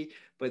happy,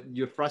 but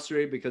you're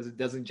frustrated because it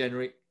doesn't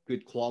generate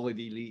good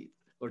quality leads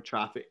or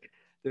traffic.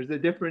 There's a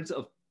difference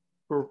of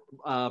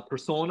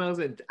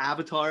personas and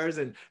avatars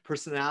and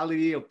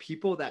personality of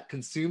people that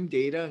consume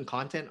data and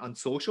content on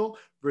social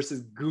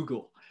versus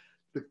Google.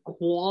 The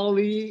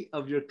quality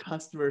of your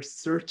customer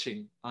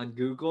searching on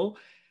Google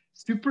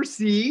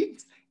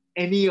supersedes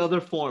any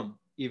other form,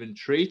 even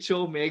trade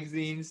show,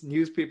 magazines,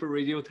 newspaper,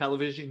 radio,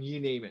 television, you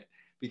name it.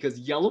 Because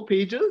Yellow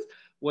Pages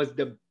was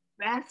the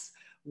best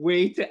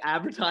way to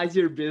advertise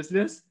your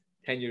business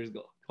 10 years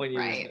ago, 20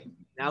 years ago. Right.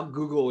 Now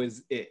Google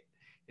is it.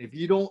 If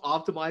you don't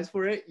optimize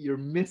for it, you're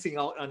missing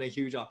out on a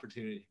huge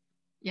opportunity.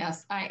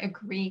 Yes, I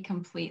agree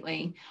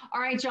completely.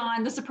 All right,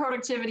 John, this is a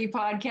productivity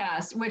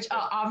podcast, which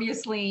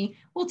obviously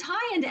will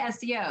tie into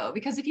SEO,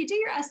 because if you do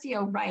your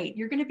SEO right,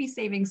 you're going to be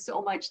saving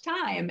so much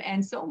time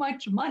and so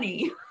much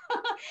money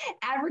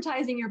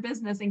advertising your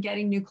business and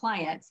getting new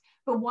clients.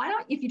 But why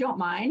don't, if you don't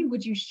mind,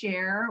 would you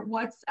share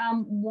what's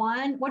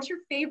your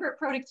favorite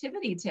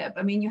productivity tip?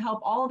 I mean, you help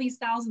all these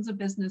thousands of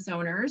business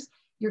owners.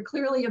 You're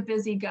clearly a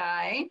busy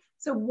guy.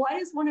 So what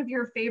is one of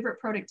your favorite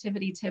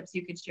productivity tips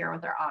you could share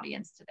with our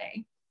audience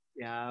today?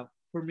 Yeah,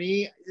 for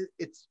me,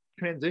 it's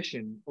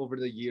transition over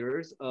the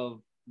years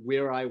of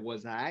where I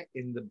was at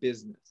in the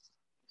business.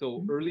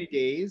 So early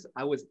days,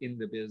 I was in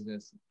the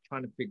business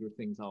trying to figure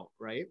things out,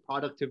 right?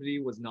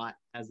 Productivity was not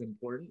as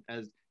important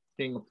as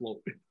staying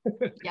afloat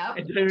Yep,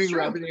 and generating true.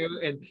 revenue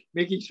and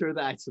making sure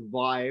that I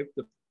survived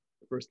the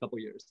first couple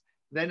of years.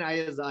 Then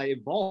as I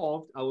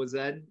evolved, I was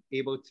then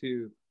able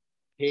to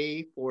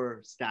pay for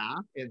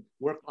staff and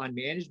work on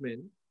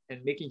management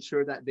and making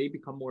sure that they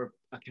become more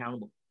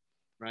accountable,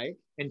 right?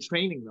 And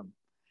training them.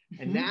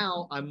 And Mhm.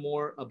 now I'm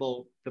more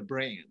about the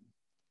brand,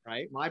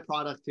 right? My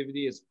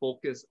productivity is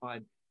focused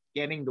on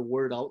getting the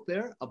word out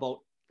there about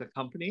the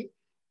company,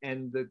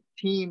 and the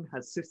team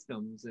has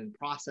systems and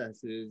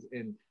processes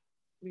and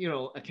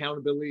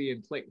accountability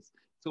in place.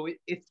 So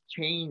it's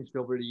changed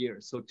over the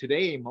years. So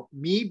today,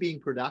 me being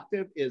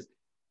productive is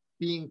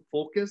being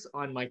focused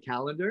on my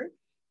calendar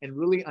and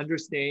really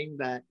understanding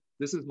that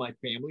this is my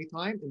family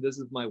time and this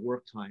is my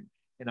work time.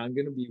 And I'm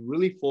going to be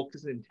really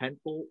focused and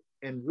intentful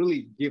and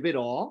really give it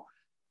all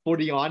for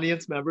the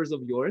audience members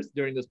of yours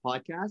during this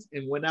podcast.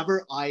 And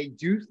whenever I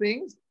do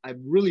things,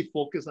 I'm really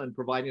focused on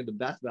providing the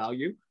best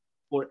value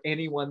for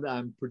anyone that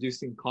I'm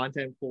producing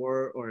content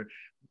for, or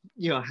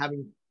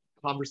having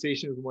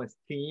conversations with my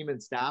team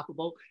and staff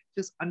about,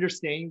 just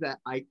understanding that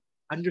I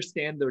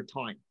understand their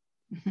time.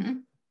 Mm-hmm.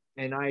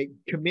 And I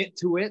commit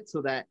to it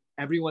so that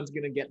everyone's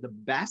going to get the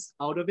best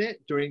out of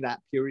it during that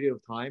period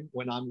of time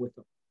when I'm with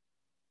them.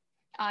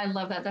 I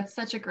love that. That's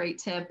such a great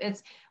tip.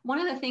 It's one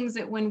of the things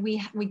that when we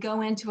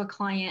go into a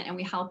client and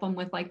we help them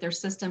with like their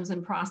systems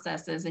and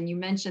processes, and you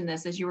mentioned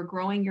this as you were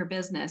growing your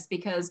business,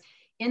 because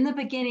in the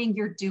beginning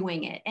you're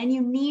doing it and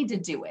you need to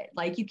do it.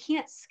 Like you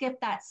can't skip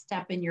that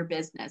step in your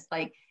business,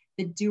 like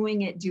the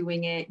doing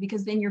it,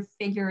 because then you're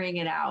figuring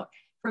it out.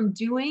 From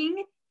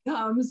doing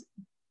comes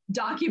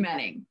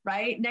documenting,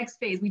 right? Next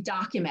phase, we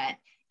document.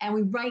 And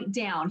we write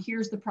down,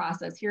 here's the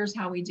process, here's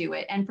how we do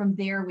it. And from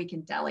there, we can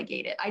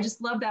delegate it. I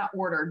just love that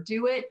order.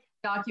 Do it,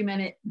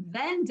 document it,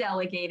 then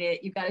delegate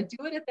it. You've got to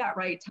do it at that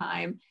right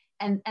time.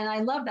 And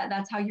I love that.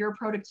 That's how your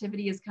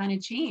productivity is kind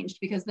of changed,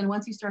 because then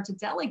once you start to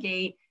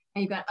delegate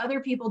and you've got other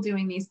people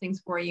doing these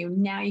things for you,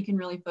 now you can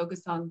really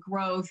focus on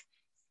growth,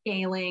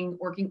 scaling,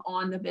 working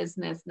on the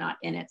business, not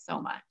in it so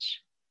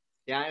much.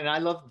 Yeah, and I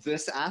love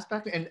this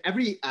aspect. And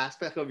every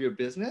aspect of your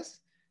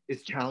business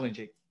is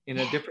challenging in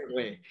a different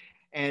way.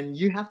 And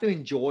you have to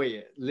enjoy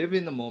it, live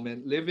in the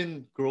moment, live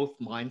in growth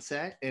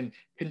mindset, and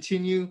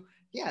continue.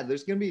 Yeah,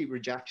 there's going to be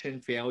rejection,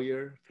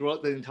 failure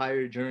throughout the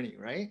entire journey,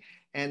 right?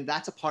 And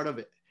that's a part of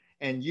it.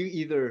 And you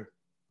either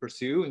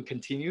pursue and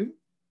continue,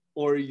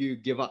 or you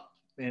give up.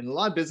 And a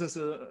lot of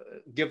businesses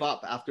give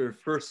up after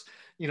first,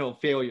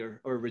 failure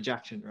or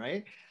rejection,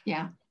 right?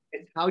 Yeah.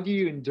 It's how do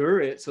you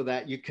endure it so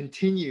that you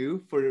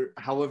continue for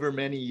however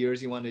many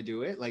years you want to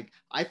do it. Like,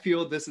 I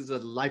feel this is a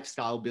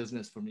lifestyle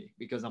business for me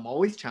because I'm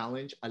always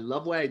challenged. I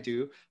love what I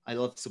do. I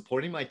love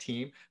supporting my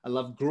team. I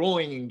love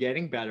growing and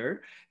getting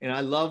better. And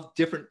I love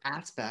different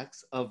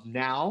aspects of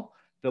now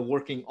the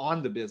working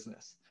on the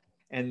business.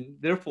 And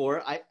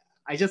therefore,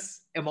 I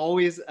just am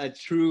always a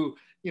true,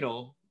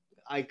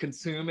 I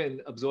consume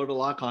and absorb a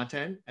lot of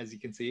content, as you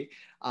can see.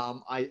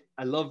 I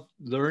love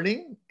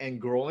learning and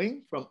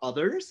growing from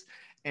others.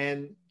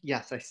 And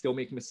yes, I still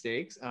make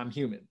mistakes. I'm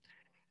human.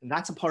 And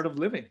that's a part of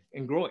living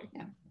and growing.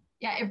 Yeah.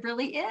 Yeah, it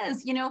really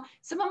is.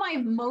 Some of my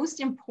most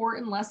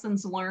important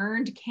lessons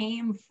learned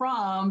came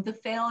from the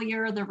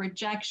failure, the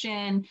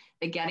rejection,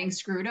 the getting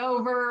screwed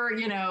over,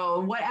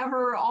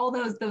 whatever, all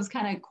those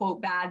kind of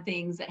quote bad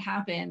things that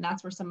happen.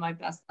 That's where some of my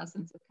best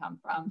lessons have come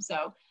from.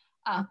 So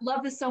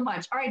love this so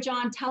much. All right,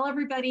 John, tell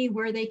everybody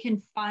where they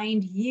can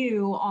find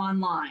you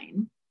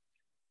online.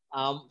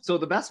 So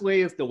the best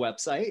way is the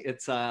website.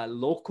 It's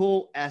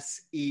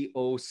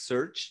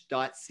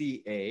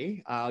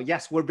localseosearch.ca.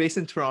 Yes, we're based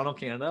in Toronto,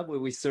 Canada, but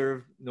we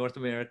serve North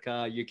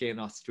America, UK, and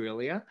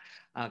Australia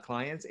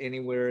clients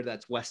anywhere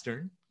that's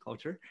Western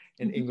culture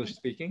and English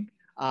speaking.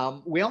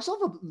 We also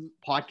have a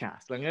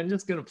podcast. Like, I'm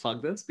just going to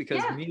plug this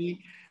because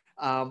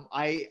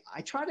I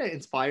try to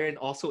inspire and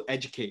also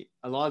educate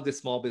a lot of the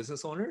small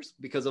business owners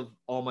because of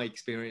all my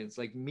experience.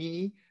 Like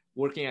me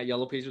working at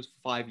Yellow Pages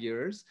for 5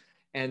 years,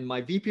 and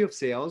my VP of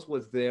sales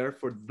was there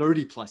for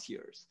 30 plus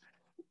years,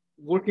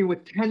 working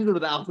with tens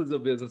of thousands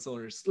of business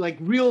owners, like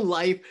real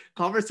life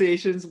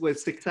conversations with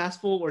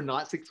successful or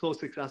not so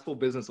successful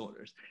business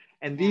owners.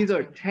 And these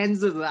are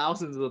tens of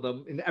thousands of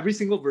them in every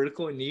single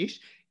vertical and niche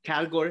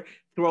category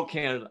throughout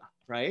Canada,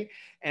 right?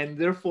 And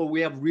therefore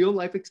we have real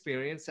life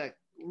experience that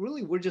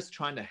really we're just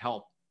trying to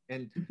help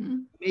and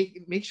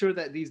make sure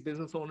that these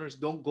business owners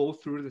don't go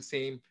through the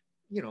same,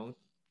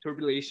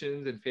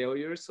 turbulations and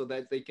failures so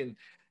that they can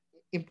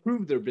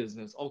improve their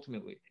business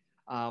ultimately.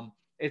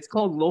 It's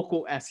called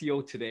Local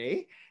SEO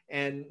Today.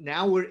 And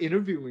now we're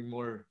interviewing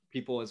more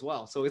people as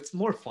well. So it's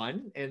more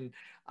fun and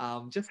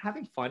just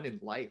having fun in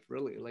life,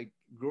 really. Like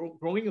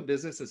growing a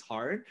business is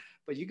hard,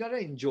 but you got to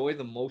enjoy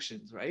the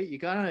motions, right? You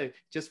got to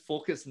just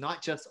focus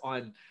not just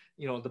on,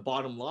 the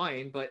bottom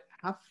line, but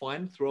have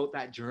fun throughout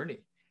that journey.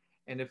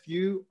 And if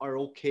you are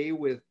okay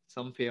with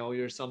some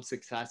failures, some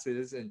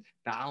successes and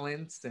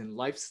balance and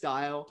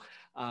lifestyle,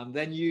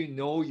 then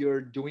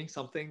you're doing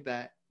something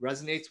that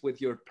resonates with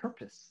your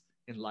purpose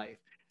in life,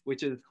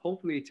 which is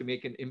hopefully to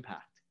make an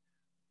impact.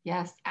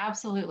 Yes,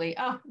 absolutely.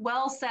 Oh,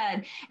 well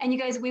said. And you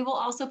guys, we will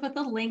also put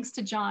the links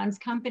to John's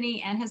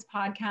company and his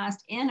podcast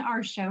in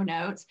our show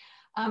notes.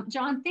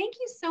 John, thank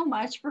you so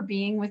much for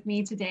being with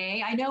me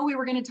today. I know we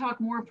were going to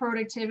talk more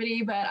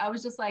productivity, but I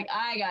was just like,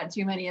 I got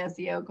too many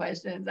SEO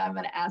questions. I'm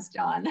going to ask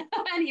John.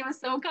 And he was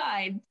so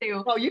kind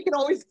too. Well, you can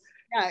always,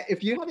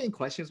 if you have any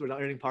questions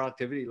about earning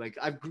productivity, like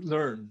I've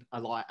learned a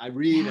lot. I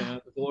read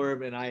and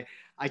absorb, and I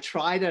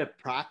try to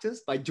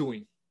practice by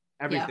doing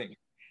everything. Yeah.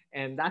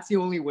 And that's the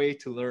only way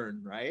to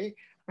learn, right?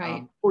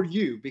 Right. For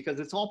you,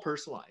 because it's all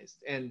personalized.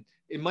 And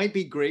it might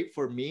be great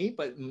for me,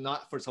 but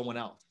not for someone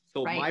else.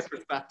 So my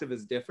perspective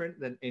is different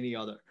than any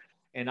other.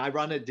 And I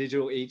run a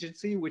digital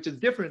agency, which is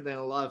different than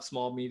a lot of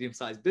small,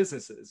 medium-sized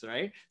businesses,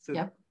 right? So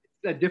it's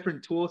a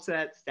different tool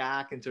set,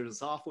 stack in terms of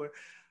software.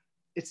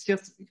 It's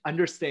just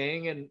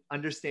understanding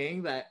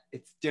that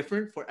it's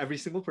different for every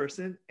single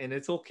person and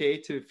it's okay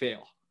to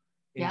fail.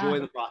 Enjoy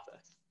the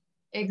process.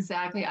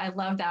 Exactly. I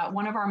love that.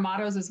 One of our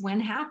mottos is win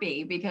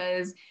happy,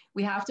 because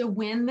we have to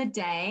win the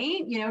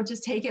day,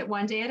 just take it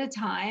one day at a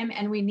time.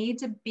 And we need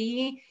to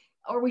be,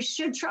 or we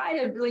should try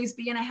to at least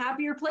be in a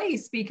happier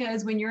place,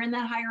 because when you're in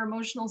that higher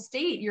emotional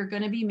state, you're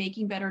going to be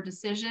making better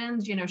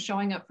decisions,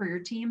 showing up for your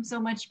team so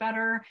much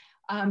better.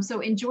 So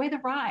enjoy the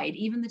ride,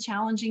 even the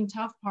challenging,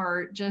 tough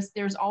part. Just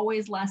there's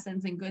always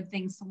lessons and good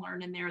things to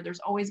learn in there.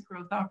 There's always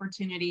growth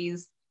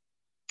opportunities.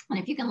 And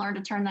if you can learn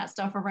to turn that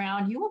stuff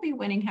around, you will be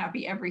winning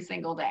happy every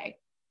single day.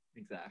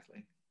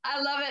 Exactly.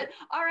 I love it.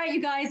 All right,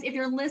 you guys, if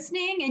you're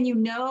listening and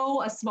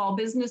a small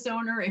business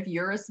owner, if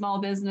you're a small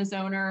business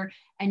owner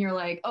and you're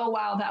like, oh,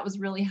 wow, that was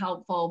really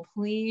helpful,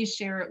 please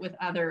share it with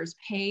others.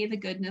 Pay the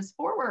goodness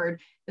forward.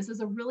 This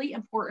is a really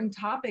important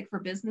topic for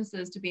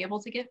businesses to be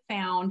able to get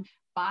found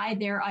by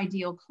their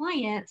ideal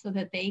client so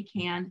that they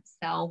can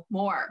sell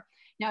more.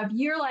 Now, if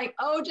you're like,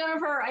 oh,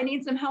 Jennifer, I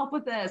need some help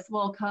with this,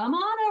 well, come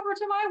on over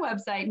to my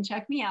website and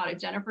check me out at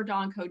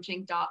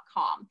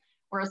jenniferdoncoaching.com.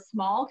 We're a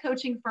small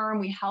coaching firm.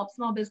 We help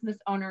small business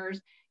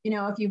owners.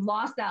 If you've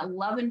lost that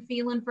love and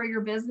feeling for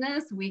your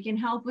business, we can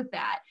help with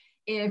that.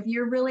 If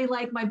you're really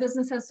like, my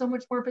business has so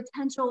much more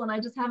potential and I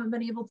just haven't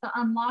been able to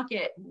unlock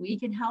it, we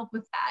can help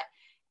with that.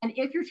 And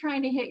if you're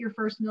trying to hit your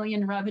first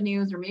million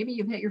revenues, or maybe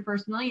you've hit your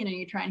first million and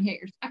you're trying to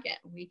hit your second,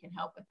 we can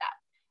help with that.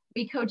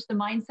 We coach the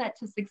mindset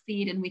to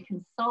succeed, and we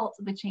consult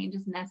the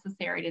changes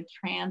necessary to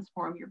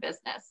transform your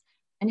business.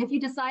 And if you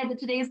decide that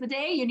today's the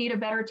day you need a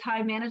better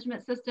time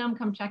management system,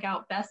 come check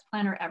out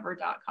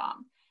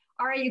bestplannerever.com.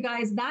 All right, you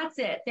guys, that's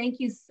it. Thank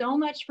you so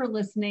much for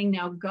listening.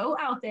 Now go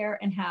out there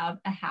and have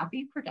a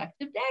happy,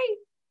 productive day.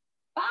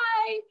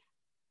 Bye.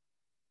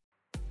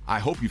 I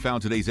hope you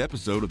found today's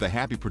episode of the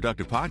Happy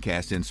Productive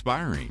Podcast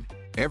inspiring.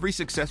 Every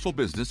successful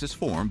business is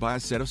formed by a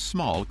set of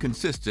small,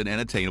 consistent,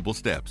 and attainable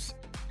steps.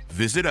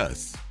 Visit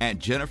us at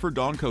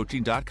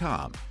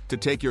jenniferdoncoaching.com to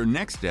take your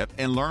next step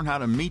and learn how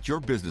to meet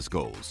your business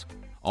goals.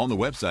 On the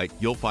website,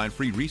 you'll find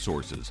free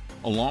resources,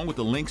 along with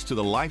the links to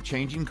the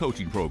life-changing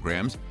coaching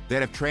programs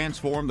that have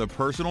transformed the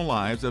personal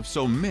lives of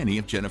so many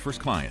of Jennifer's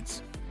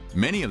clients.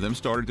 Many of them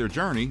started their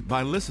journey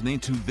by listening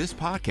to this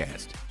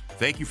podcast.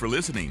 Thank you for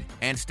listening,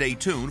 and stay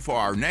tuned for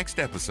our next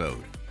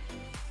episode.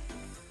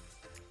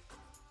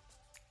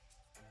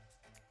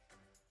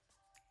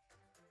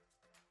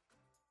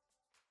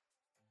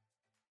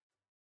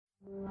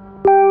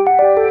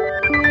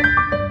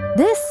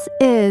 This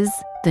is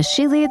the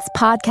She Leads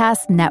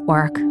Podcast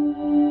Network.